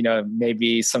 So,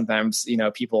 maybe sometimes,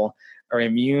 people are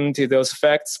immune to those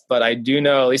effects. But I do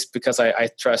know, at least because I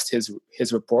trust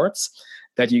his reports,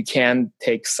 that you can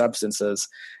take substances.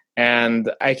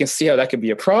 And I can see how that could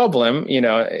be a problem,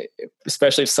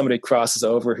 especially if somebody crosses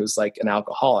over who's like an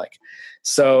alcoholic.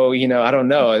 So, I don't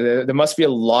know. There must be a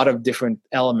lot of different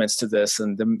elements to this,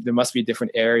 and there must be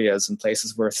different areas and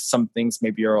places where some things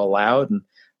maybe are allowed, and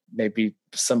maybe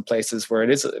some places where it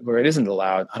isn't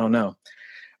allowed. I don't know.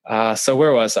 So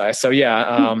where was I? So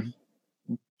yeah,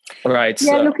 right.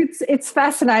 Yeah, look, it's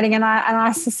fascinating, and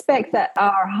I suspect that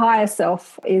our higher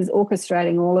self is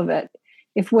orchestrating all of it.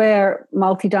 If we're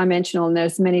multidimensional and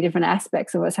there's many different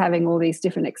aspects of us having all these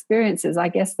different experiences, I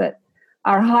guess that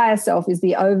our higher self is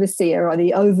the overseer, or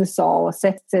the oversoul, or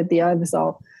Seth said the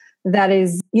oversoul, that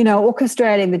is,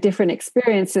 orchestrating the different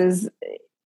experiences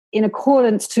in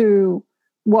accordance to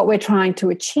what we're trying to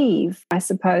achieve. I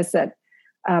suppose that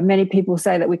many people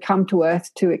say that we come to Earth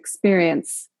to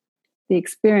experience the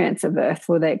experience of Earth,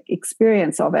 or the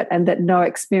experience of it, and that no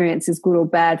experience is good or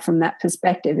bad from that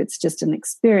perspective. It's just an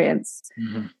experience.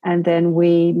 Mm-hmm. And then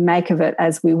we make of it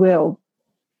as we will.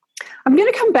 I'm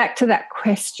going to come back to that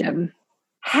question.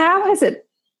 How has it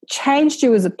changed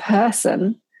you as a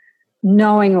person,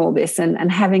 knowing all this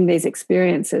and having these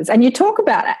experiences? And you talk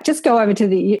about it, just go over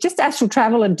to just astral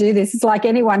travel and do this. It's like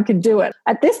anyone can do it.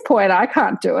 At this point, I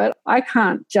can't do it. I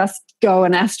can't just go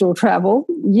and astral travel.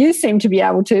 You seem to be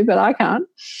able to, but I can't.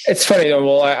 It's funny.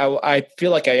 Well, I feel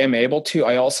like I am able to.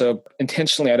 I also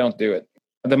intentionally, I don't do it.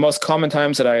 The most common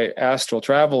times that I astral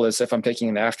travel is if I'm taking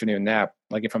an afternoon nap,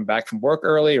 like if I'm back from work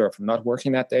early or if I'm not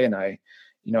working that day and I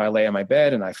lay on my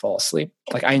bed and I fall asleep,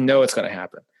 like I know it's going to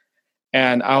happen.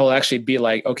 And I'll actually be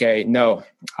like, okay, no,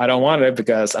 I don't want it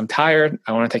because I'm tired.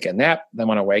 I want to take a nap. I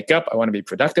want to wake up. I want to be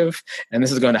productive. And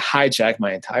this is going to hijack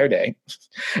my entire day.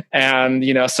 And,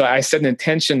 so I set an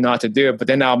intention not to do it, but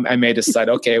then I may decide,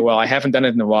 okay, well, I haven't done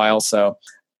it in a while. So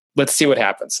let's see what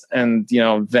happens. And,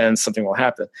 then something will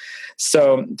happen.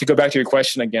 So to go back to your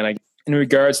question again, in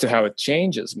regards to how it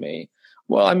changes me,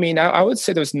 well, I mean, I would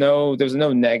say there's no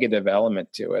negative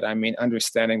element to it. I mean,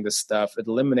 understanding this stuff, it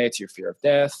eliminates your fear of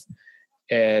death.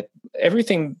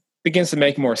 Everything begins to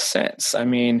make more sense. I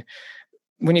mean,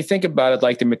 when you think about it,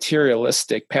 like the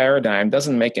materialistic paradigm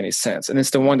doesn't make any sense. And it's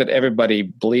the one that everybody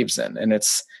believes in. And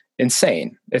it's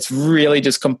insane. It's really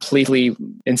just completely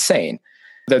insane.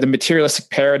 The materialistic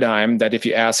paradigm that if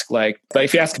you ask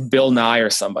Bill Nye or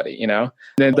somebody,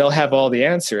 then they'll have all the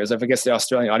answers. I guess the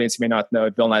Australian audience may not know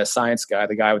Bill Nye, the science guy,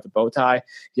 the guy with the bow tie.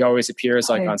 He always appears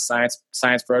on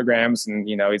science programs, and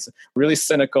he's really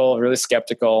cynical, really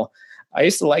skeptical. I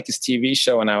used to like his TV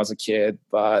show when I was a kid,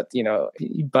 but,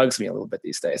 he bugs me a little bit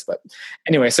these days. But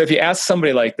anyway, so if you ask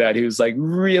somebody like that, who's like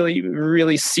really,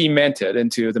 really cemented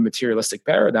into the materialistic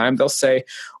paradigm, they'll say,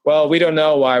 well, we don't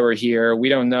know why we're here. We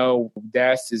don't know.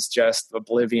 Death is just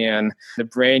oblivion. The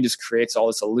brain just creates all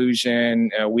this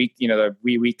illusion. We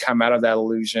come out of that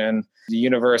illusion. The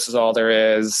universe is all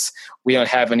there is. We don't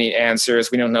have any answers.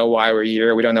 We don't know why we're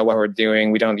here. We don't know what we're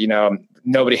doing. We don't,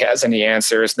 nobody has any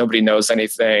answers. Nobody knows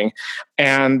anything.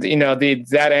 And,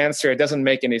 that answer, it doesn't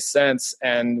make any sense.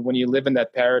 And when you live in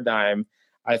that paradigm,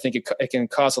 I think it can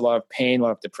cause a lot of pain, a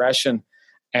lot of depression.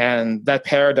 And that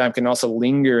paradigm can also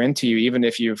linger into you, even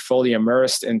if you're fully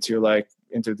immersed into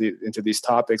these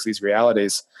topics, these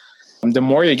realities. The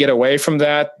more you get away from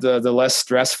that, the less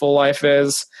stressful life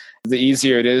is, the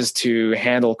easier it is to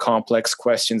handle complex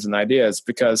questions and ideas,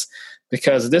 because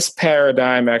this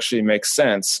paradigm actually makes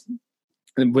sense.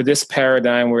 And with this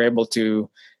paradigm, we're able to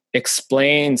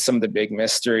explain some of the big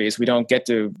mysteries. We don't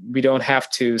have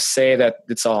to say that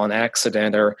it's all an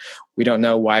accident, or we don't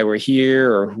know why we're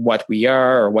here, or what we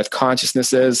are, or what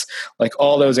consciousness is. Like,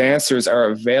 all those answers are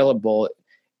available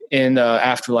in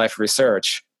afterlife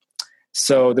research.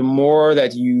 So the more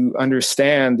that you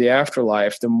understand the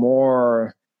afterlife, the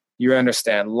more you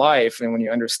understand life. And when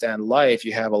you understand life,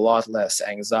 you have a lot less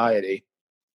anxiety.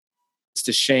 It's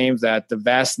a shame that the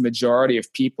vast majority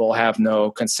of people have no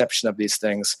conception of these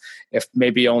things, if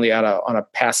maybe only on a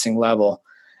passing level.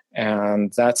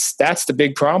 And that's the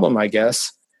big problem, I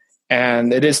guess.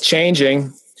 And it is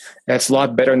changing. It's a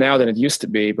lot better now than it used to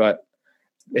be, but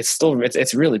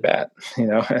it's really bad,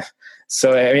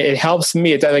 So I mean, it helps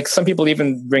me. Like, some people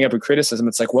even bring up a criticism.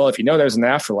 It's like, well, if there's an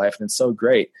afterlife and it's so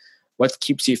great, what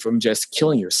keeps you from just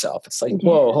killing yourself? It's like,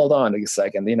 whoa, hold on a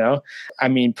second, I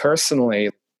mean, personally,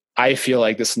 I feel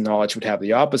like this knowledge would have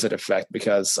the opposite effect,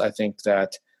 because I think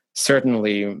that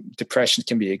certainly depression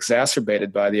can be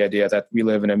exacerbated by the idea that we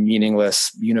live in a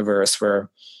meaningless universe where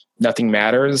nothing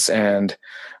matters, and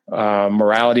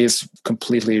morality is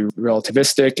completely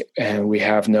relativistic, and we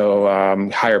have no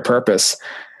higher purpose.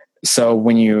 So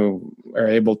when you are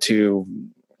able to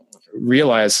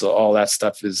realize all that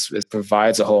stuff, it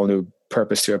provides a whole new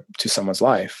purpose to someone's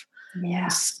life. Yeah.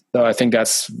 So I think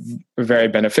that's very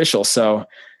beneficial. So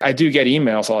I do get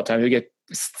emails all the time. You get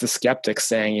the skeptics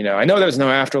saying, I know there's no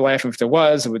afterlife. If there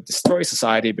was, it would destroy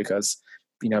society, because,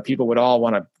 people would all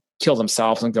want to kill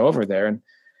themselves and go over there. And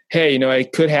hey,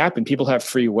 it could happen. People have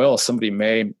free will. Somebody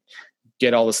may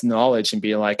get all this knowledge and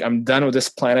be like, I'm done with this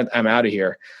planet. I'm out of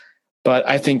here. But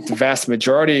I think the vast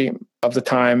majority of the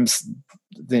times,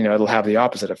 it'll have the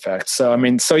opposite effect. So, I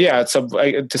mean,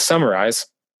 to summarize,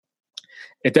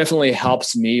 it definitely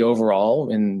helps me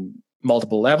overall in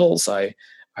multiple levels. I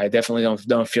definitely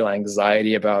don't feel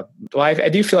anxiety about, I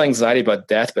do feel anxiety about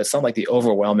death, but it's not like the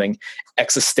overwhelming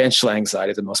existential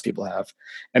anxiety that most people have.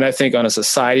 And I think on a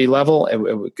society level,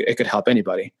 it could help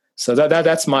anybody. So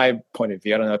that's my point of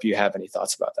view. I don't know if you have any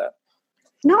thoughts about that.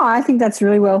 No, I think that's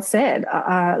really well said.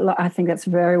 I think that's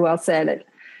very well said.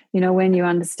 When you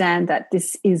understand that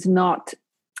this is not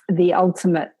the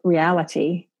ultimate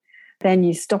reality, then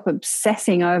you stop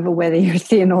obsessing over whether you're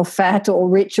thin or fat or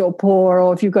rich or poor,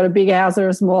 or if you've got a big house or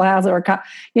a small house or a car.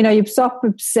 You stop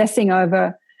obsessing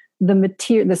over the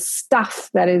material, the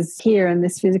stuff that is here in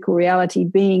this physical reality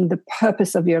being the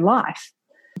purpose of your life.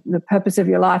 The purpose of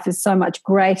your life is so much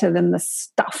greater than the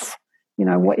stuff,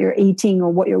 what you're eating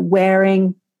or what you're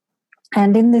wearing.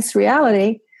 And in this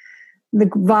reality, the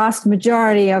vast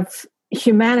majority of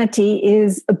humanity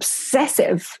is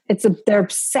obsessive. They're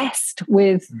obsessed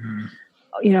with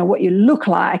what you look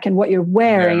like and what you're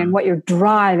wearing and what you're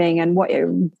driving and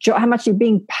how much you're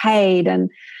being paid. And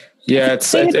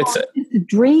it's a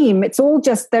dream. It's all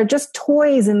they're just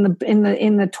toys in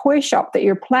the toy shop that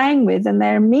you're playing with, and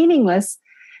they're meaningless.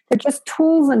 They're just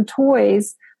tools and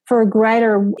toys for a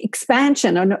greater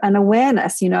expansion and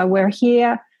awareness. We're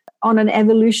here on an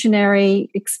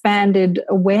evolutionary expanded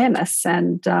awareness,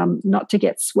 and not to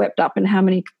get swept up in how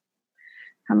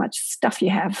much stuff you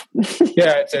have.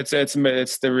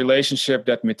 It's the relationship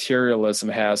that materialism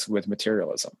has with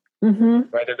materialism. Mm-hmm.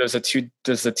 Right? There's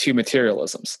the two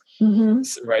materialisms.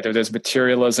 Mm-hmm. Right? There's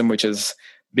materialism, which is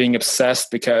being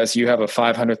obsessed because you have a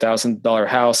 $500,000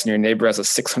 house and your neighbor has a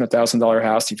 $600,000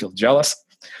 house. You feel jealous.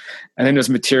 And then there's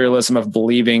materialism of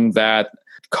believing that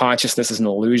consciousness is an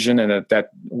illusion and that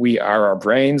we are our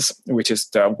brains, which is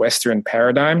the Western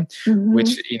paradigm, mm-hmm.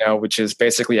 which is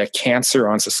basically a cancer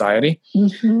on society.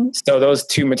 Mm-hmm. So those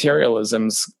two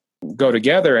materialisms go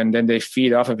together and then they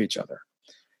feed off of each other.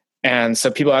 And so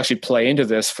people actually play into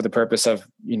this for the purpose of,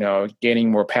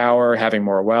 gaining more power, having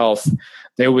more wealth.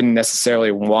 They wouldn't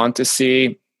necessarily want to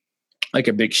see like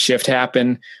a big shift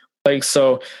happen.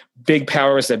 So big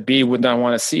powers that be would not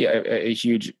want to see a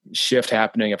huge shift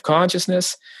happening of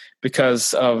consciousness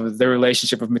because of the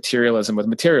relationship of materialism with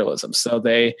materialism. So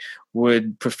they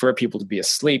would prefer people to be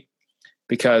asleep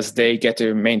because they get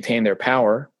to maintain their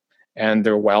power and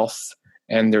their wealth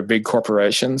and their big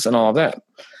corporations and all of that.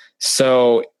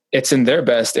 So it's in their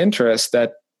best interest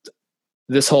that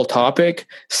this whole topic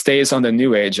stays on the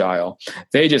New Age aisle.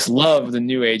 They just love the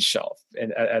New Age shelf.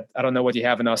 And I don't know what you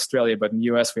have in Australia, but in the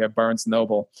US, we have Barnes &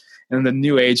 Noble. And the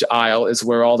New Age aisle is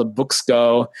where all the books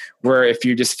go, where if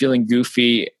you're just feeling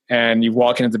goofy and you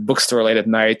walk into the bookstore late at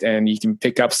night and you can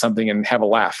pick up something and have a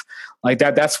laugh. Like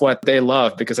that's what they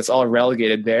love because it's all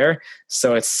relegated there.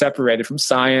 So it's separated from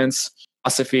science,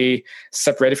 philosophy,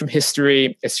 separated from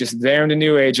history. It's just there in the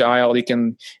New Age aisle. You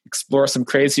can explore some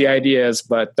crazy ideas,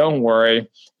 but don't worry.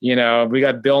 We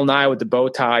got Bill Nye with the bow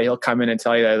tie. He'll come in and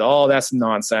tell you that, that's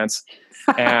nonsense.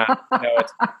 And,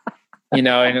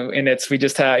 and it's, we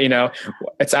just have,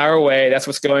 it's our way. That's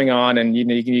what's going on. And, you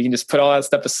can just put all that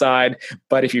stuff aside.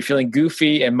 But if you're feeling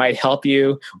goofy, it might help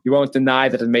you. We won't deny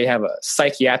that it may have a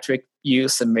psychiatric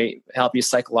use and may help you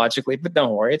psychologically, but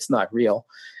don't worry, it's not real.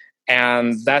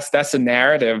 And that's the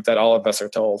narrative that all of us are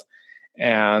told.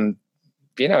 And,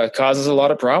 it causes a lot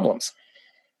of problems.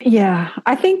 Yeah.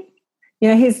 I think,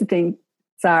 here's the thing,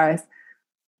 Cyrus.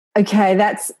 Okay,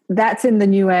 that's in the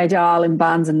New Age aisle in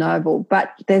Barnes & Noble,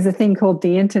 but there's a thing called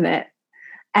the internet.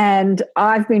 And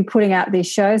I've been putting out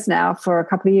these shows now for a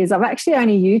couple of years. I've actually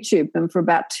only YouTubed them for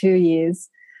about 2 years.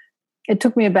 It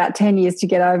took me about 10 years to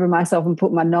get over myself and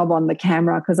put my knob on the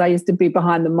camera because I used to be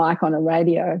behind the mic on a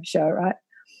radio show, right?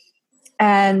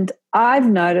 And I've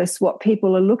noticed what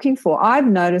people are looking for. I've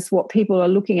noticed what people are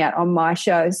looking at on my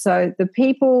shows. So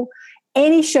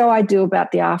any show I do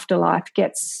about the afterlife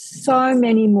gets so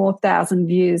many more thousand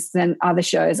views than other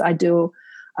shows I do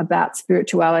about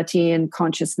spirituality and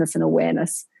consciousness and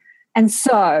awareness. And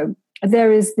so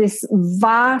there is this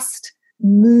vast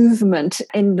movement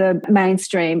in the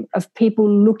mainstream of people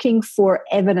looking for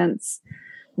evidence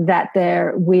that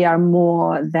we are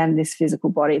more than this physical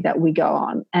body that we go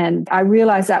on. And I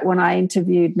realized that when I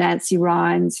interviewed Nancy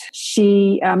Rhines,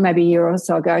 she, maybe a year or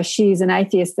so ago, she's an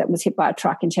atheist that was hit by a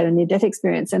truck and she had a near-death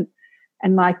experience. And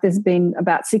there's been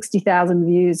about 60,000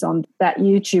 views on that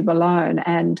YouTube alone.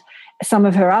 And some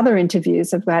of her other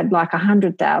interviews have had like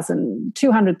 100,000,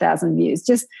 200,000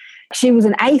 views. She was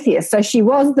an atheist. So she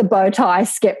was the bow tie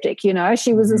skeptic,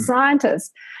 she was a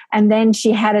scientist. And then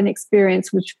she had an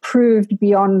experience which proved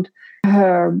beyond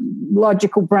her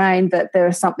logical brain that there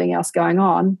is something else going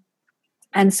on.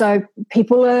 And so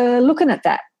people are looking at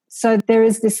that. So there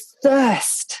is this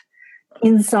thirst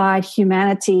inside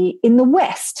humanity in the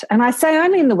West. And I say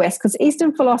only in the West because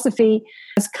Eastern philosophy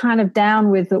is kind of down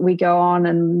with that we go on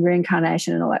and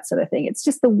reincarnation and all that sort of thing. It's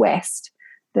just the West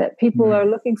that people are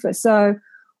looking for. So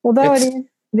although it is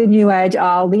the New Age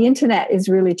aisle, the internet is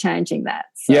really changing that.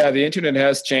 So. Yeah, the internet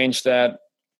has changed that.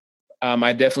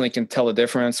 I definitely can tell the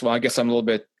difference. Well, I guess I'm a little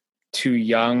bit too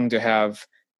young to have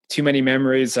too many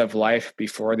memories of life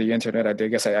before the internet. I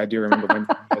do remember when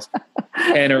I was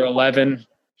 10 or 11.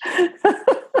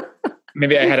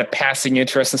 Maybe I had a passing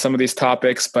interest in some of these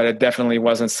topics, but it definitely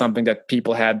wasn't something that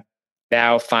people had.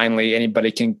 Now, finally,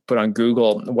 anybody can put on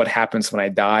Google what happens when I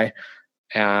die.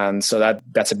 And so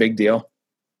that's a big deal.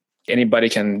 Anybody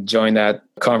can join that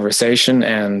conversation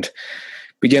and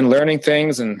begin learning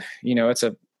things. And, it's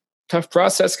a tough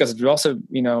process because it also,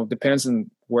 depends on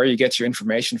where you get your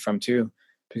information from too.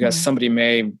 because somebody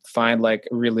may find like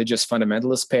a religious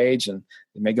fundamentalist page and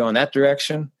they may go in that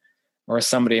direction, or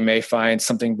somebody may find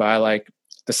something by like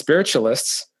the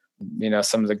spiritualists,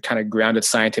 some of the kind of grounded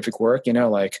scientific work,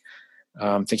 like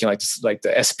thinking like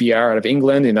the SPR out of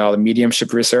England, the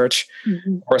mediumship research,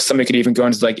 or somebody could even go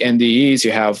into like NDEs.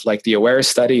 You have like the Aware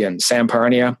study and Sam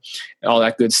Parnia and all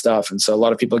that good stuff. And so a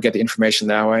lot of people get the information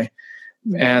that way.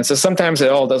 And so sometimes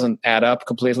it all doesn't add up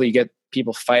completely. You get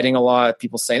people fighting a lot.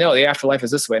 People say, no, the afterlife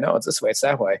is this way. No, it's this way. It's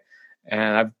that way.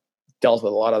 And I've dealt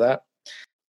with a lot of that.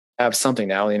 I have something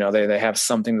now, they have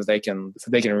something that they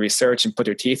can research and put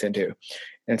their teeth into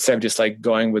instead of just like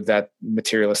going with that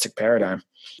materialistic paradigm.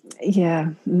 Yeah.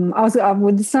 I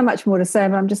would so much more to say,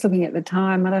 but I'm just looking at the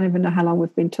time. I don't even know how long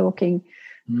we've been talking.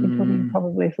 We're talking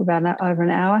probably for about over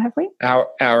an hour, have we?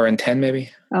 Hour and 10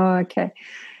 maybe. Oh, okay.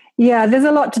 Yeah, there's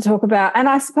a lot to talk about. And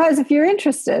I suppose if you're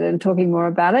interested in talking more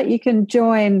about it, you can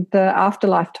join the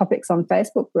Afterlife Topics on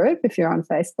Facebook group if you're on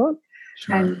Facebook.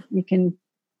 Sure. And you can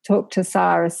talk to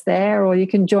Cyrus there, or you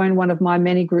can join one of my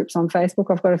many groups on Facebook.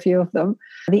 I've got a few of them.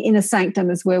 The Inner Sanctum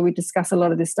is where we discuss a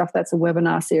lot of this stuff. That's a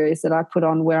webinar series that I put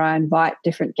on where I invite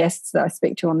different guests that I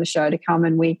speak to on the show to come,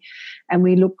 and we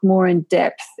look more in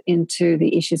depth into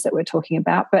the issues that we're talking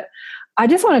about. But I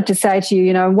just wanted to say to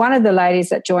you, one of the ladies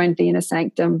that joined the Inner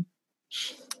Sanctum,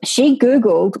 she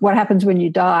Googled what happens when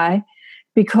you die,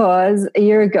 because a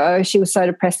year ago she was so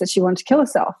depressed that she wanted to kill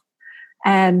herself.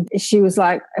 And she was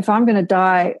like, if I'm going to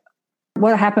die,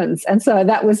 what happens? And so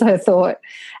that was her thought.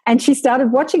 And she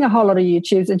started watching a whole lot of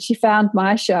YouTubes, and she found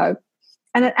my show,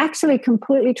 and it actually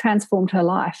completely transformed her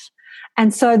life.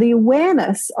 And so the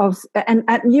awareness of, and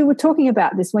you were talking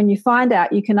about this, when you find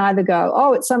out, you can either go,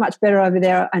 oh, it's so much better over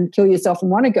there, and kill yourself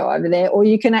and want to go over there, or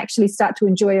you can actually start to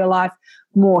enjoy your life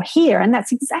more here. And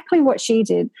that's exactly what she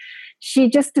did. She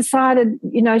just decided,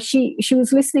 she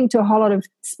was listening to a whole lot of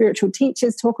spiritual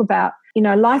teachers talk about,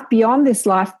 life beyond this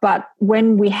life. But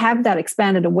when we have that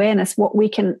expanded awareness, what we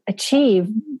can achieve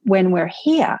when we're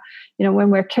here,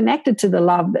 when we're connected to the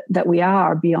love that we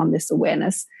are beyond this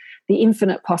awareness, the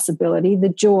infinite possibility, the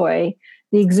joy,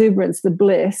 the exuberance, the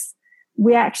bliss,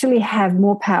 we actually have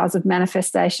more powers of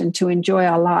manifestation to enjoy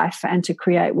our life and to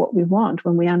create what we want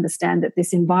when we understand that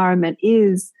this environment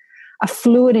is a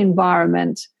fluid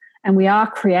environment and we are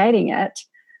creating it.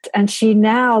 And she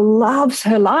now loves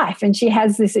her life, and she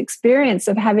has this experience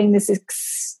of having this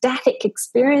ecstatic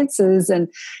experiences, and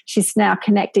she's now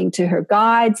connecting to her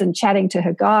guides and chatting to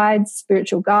her guides,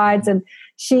 spiritual guides. And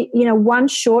she, one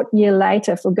short year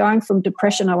later, for going from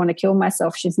depression, I want to kill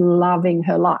myself, she's loving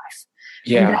her life.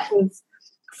 Yeah. And that was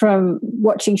from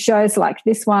watching shows like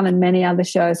this one and many other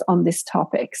shows on this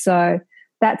topic. So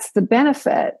that's the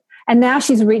benefit. And now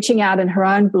she's reaching out in her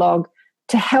own blog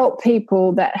to help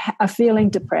people that are feeling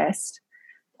depressed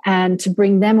and to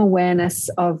bring them awareness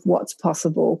of what's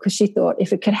possible. Because she thought,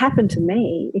 if it could happen to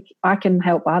me, I can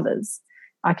help others.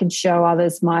 I can show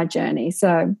others my journey.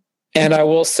 So, and I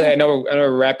will say, I know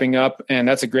we're wrapping up, and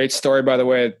that's a great story, by the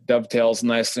way. It dovetails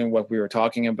nicely in what we were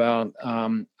talking about.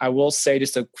 I will say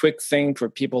just a quick thing for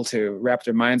people to wrap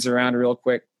their minds around real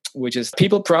quick, which is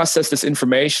people process this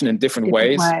information in different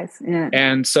ways. Yeah.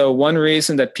 And so one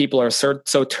reason that people are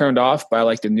so turned off by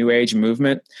like the New Age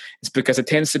movement is because it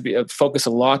tends to be focus a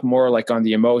lot more like on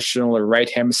the emotional or right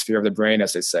hemisphere of the brain,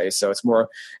 as they say. So it's more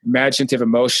imaginative,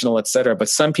 emotional, etc. But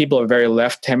some people are very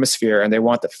left hemisphere, and they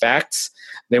want the facts,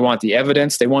 they want the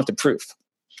evidence, they want the proof.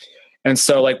 And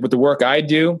so like with the work I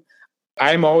do,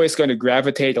 I'm always going to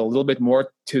gravitate a little bit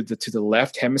more to the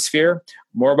left hemisphere,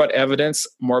 more about evidence,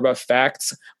 more about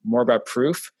facts, more about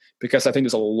proof, because I think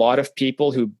there's a lot of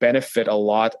people who benefit a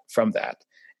lot from that.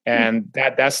 And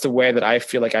that's the way that I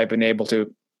feel like I've been able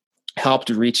to help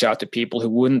to reach out to people who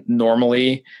wouldn't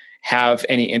normally have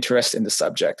any interest in the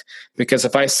subject. Because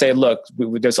if I say, look,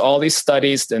 there's all these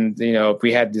studies, and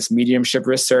we had this mediumship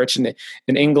research in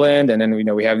England, and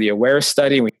then we have the Aware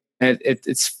study, and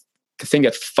it's the thing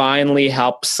that finally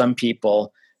helps some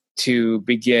people to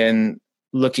begin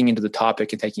looking into the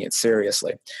topic and taking it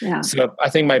seriously. Yeah. So I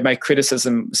think my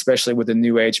criticism, especially with the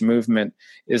New Age movement,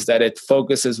 is that it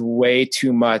focuses way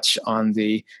too much on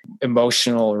the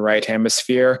emotional right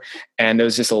hemisphere. And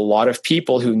there's just a lot of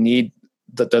people who need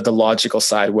the logical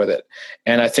side with it.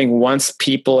 And I think once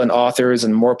people and authors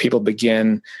and more people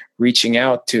begin reaching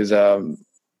out to the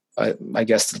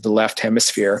left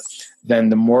hemisphere, then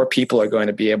the more people are going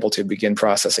to be able to begin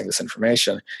processing this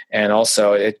information. And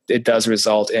also it does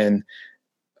result in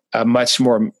a much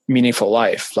more meaningful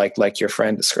life, like your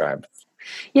friend described.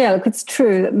 Yeah, look, it's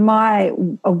true that my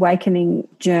awakening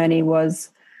journey was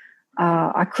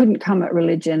I couldn't come at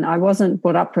religion. I wasn't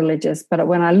brought up religious, but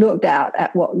when I looked out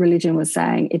at what religion was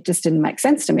saying, it just didn't make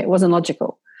sense to me. It wasn't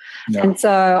logical. No. And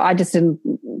so I just didn't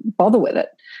bother with it.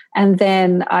 And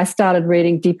then I started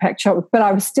reading Deepak Chopra, but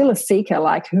I was still a seeker,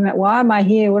 like, why am I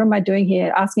here? What am I doing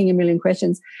here? Asking a million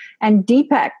questions. And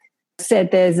Deepak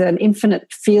said there's an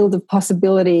infinite field of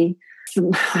possibility,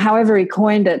 however he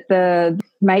coined it, the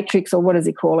matrix, or what does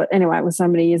he call it? Anyway, it was so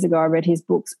many years ago I read his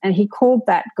books, and he called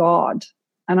that God.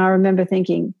 And I remember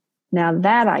thinking, now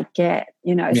that I get,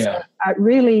 so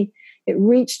it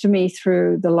reached me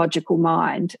through the logical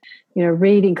mind,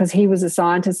 reading, because he was a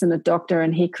scientist and a doctor,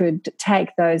 and he could take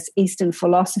those Eastern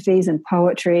philosophies and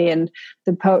poetry and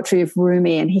the poetry of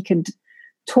Rumi, and he could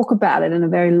talk about it in a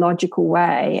very logical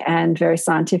way and very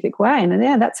scientific way. And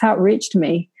that's how it reached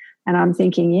me. And I'm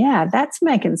thinking, that's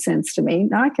making sense to me.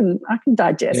 I can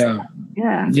digest it.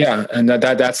 Yeah. And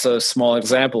that's a small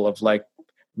example of like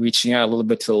reaching out a little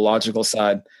bit to the logical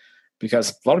side,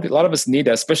 because a lot of us need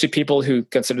that, especially people who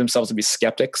consider themselves to be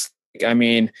skeptics. I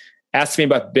mean, ask me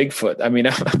about Bigfoot. I mean,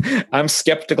 I'm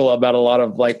skeptical about a lot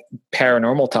of like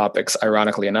paranormal topics,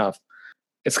 ironically enough.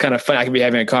 It's kind of fun. I could be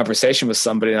having a conversation with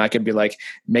somebody and I could be like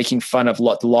making fun of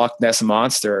the Loch Ness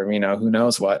Monster, who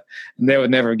knows what. And they would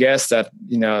never guess that,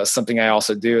 something I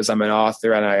also do is I'm an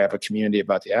author and I have a community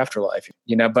about the afterlife,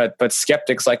 but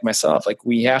skeptics like myself, like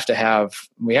we have to have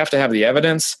the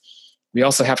evidence. We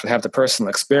also have to have the personal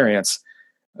experience,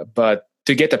 but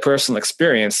to get the personal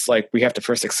experience, like we have to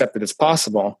first accept that it's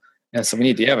possible. And so we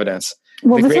need the evidence.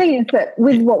 Well, the thing is that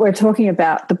with what we're talking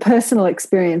about, the personal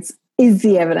experience is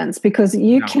the evidence, because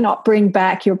you cannot bring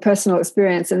back your personal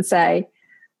experience and say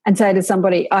to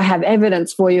somebody, I have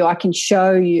evidence for you, I can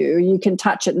show you, you can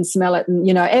touch it and smell it. And,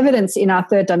 evidence in our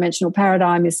third dimensional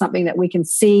paradigm is something that we can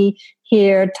see,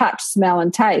 hear, touch, smell,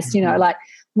 and taste. Like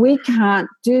we can't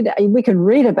do that. We can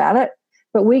read about it,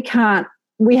 but we can't.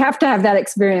 We have to have that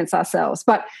experience ourselves.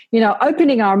 But,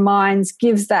 opening our minds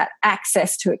gives that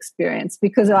access to experience,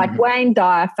 because like Wayne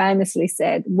Dyer famously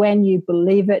said, when you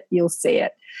believe it, you'll see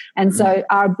it. And so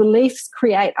our beliefs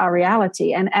create our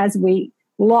reality. And as we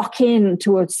lock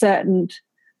into a certain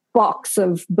box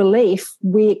of belief,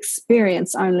 we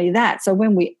experience only that. So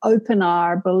when we open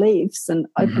our beliefs and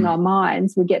open our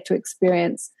minds, we get to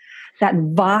experience that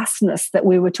vastness that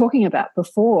we were talking about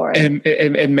before. And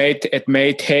it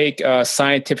may take a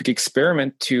scientific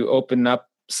experiment to open up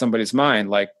somebody's mind.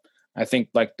 Like I think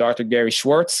like Dr. Gary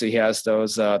Schwartz, he has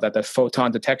those that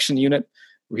photon detection unit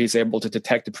where he's able to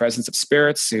detect the presence of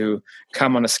spirits who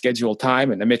come on a scheduled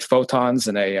time and emit photons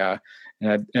in a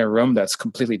room that's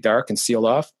completely dark and sealed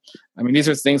off. I mean, these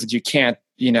are things that you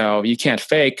can't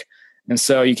fake. And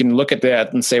so you can look at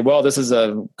that and say, well, this is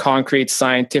a concrete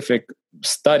scientific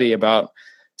study about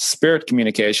spirit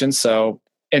communication. So,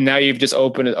 and now you've just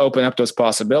opened up those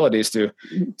possibilities to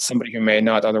somebody who may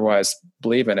not otherwise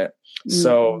believe in it.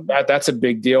 So that's a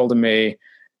big deal to me.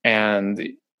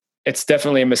 And it's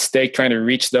definitely a mistake trying to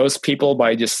reach those people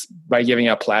by giving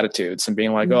out platitudes and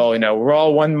being like, we're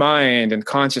all one mind and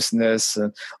consciousness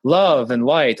and love and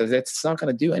light. It's not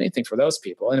going to do anything for those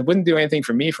people. And it wouldn't do anything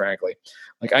for me, frankly.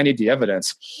 Like I need the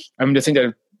evidence. I mean, the thing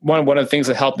that one of the things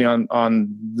that helped me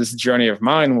on this journey of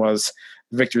mine was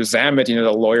Victor Zammit,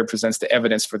 the lawyer, presents the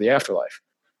evidence for the afterlife.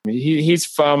 I mean, he's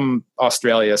from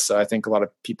Australia, so I think a lot of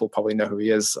people probably know who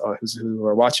he is, who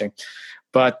are watching.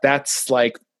 But that's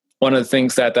like one of the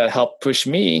things that helped push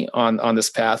me on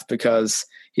this path, because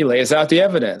he lays out the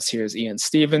evidence. Here's Ian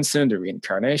Stevenson, the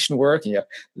reincarnation work. You have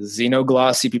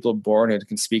xenoglossy, people born who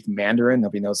can speak Mandarin.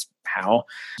 Nobody knows how.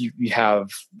 You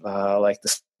have like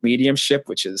this mediumship,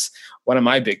 which is one of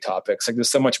my big topics. Like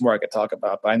there's so much more I could talk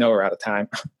about, but I know we're out of time.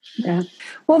 Yeah.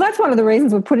 Well, that's one of the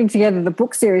reasons we're putting together the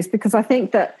book series, because I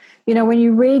think that, when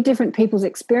you read different people's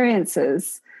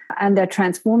experiences and their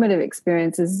transformative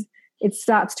experiences, it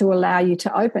starts to allow you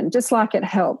to open, just like it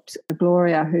helped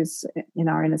Gloria, who's in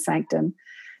our inner sanctum.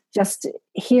 Just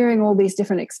hearing all these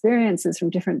different experiences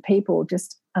from different people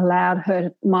just allowed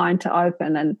her mind to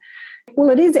open. And well,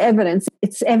 it is evidence.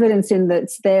 It's evidence in that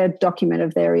it's their document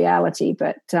of their reality.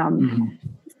 But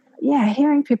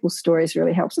hearing people's stories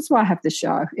really helps. That's why I have the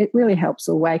show. It really helps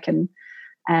awaken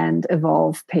and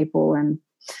evolve people. And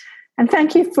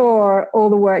thank you for all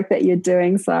the work that you're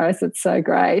doing, Cyrus. It's so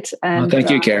great. And thank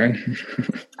you, Karen.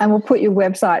 And we'll put your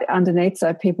website underneath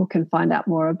so people can find out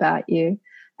more about you.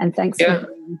 And thanks for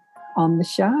being on the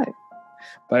show.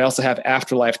 But I also have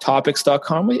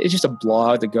afterlifetopics.com. It's just a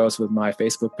blog that goes with my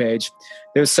Facebook page.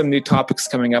 There's some new topics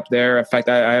coming up there. In fact,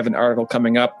 I have an article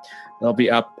coming up. It'll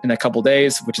be up in a couple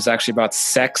days, which is actually about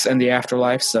sex and the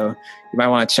afterlife. So you might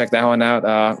want to check that one out.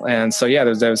 And so, yeah,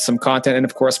 there's some content. And,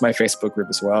 of course, my Facebook group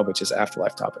as well, which is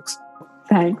Afterlife Topics.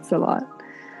 Thanks a lot.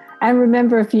 And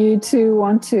remember, if you too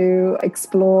want to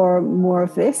explore more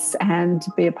of this and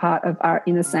be a part of our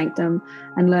inner sanctum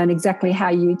and learn exactly how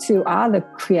you too are the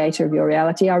creator of your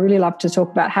reality, I really love to talk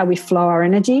about how we flow our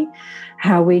energy,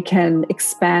 how we can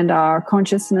expand our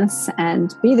consciousness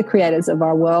and be the creators of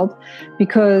our world,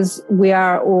 because we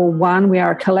are all one, we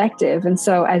are a collective. And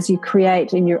so as you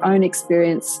create in your own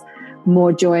experience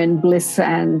more joy and bliss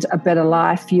and a better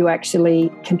life, you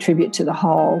actually contribute to the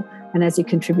whole. And as you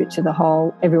contribute to the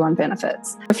whole, everyone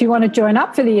benefits. If you want to join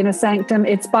up for the Inner Sanctum,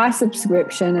 it's by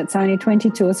subscription. It's only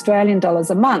 22 Australian dollars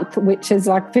a month, which is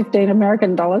like 15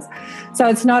 American dollars. So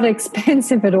it's not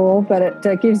expensive at all, but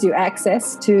it gives you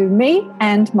access to me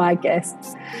and my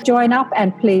guests. Join up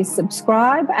and please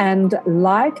subscribe and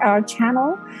like our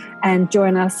channel and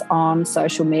join us on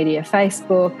social media,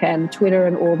 Facebook and Twitter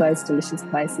and all those delicious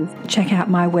places. Check out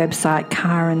my website,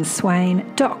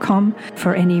 karenswain.com,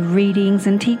 for any readings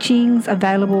and teachings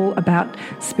available about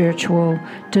spiritual,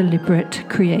 deliberate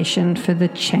creation for the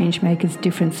change makers,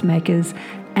 difference makers,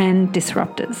 and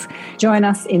disruptors. Join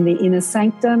us in the Inner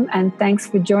Sanctum, and thanks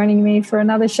for joining me for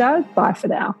another show. Bye for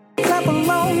now. Clap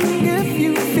along if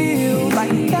you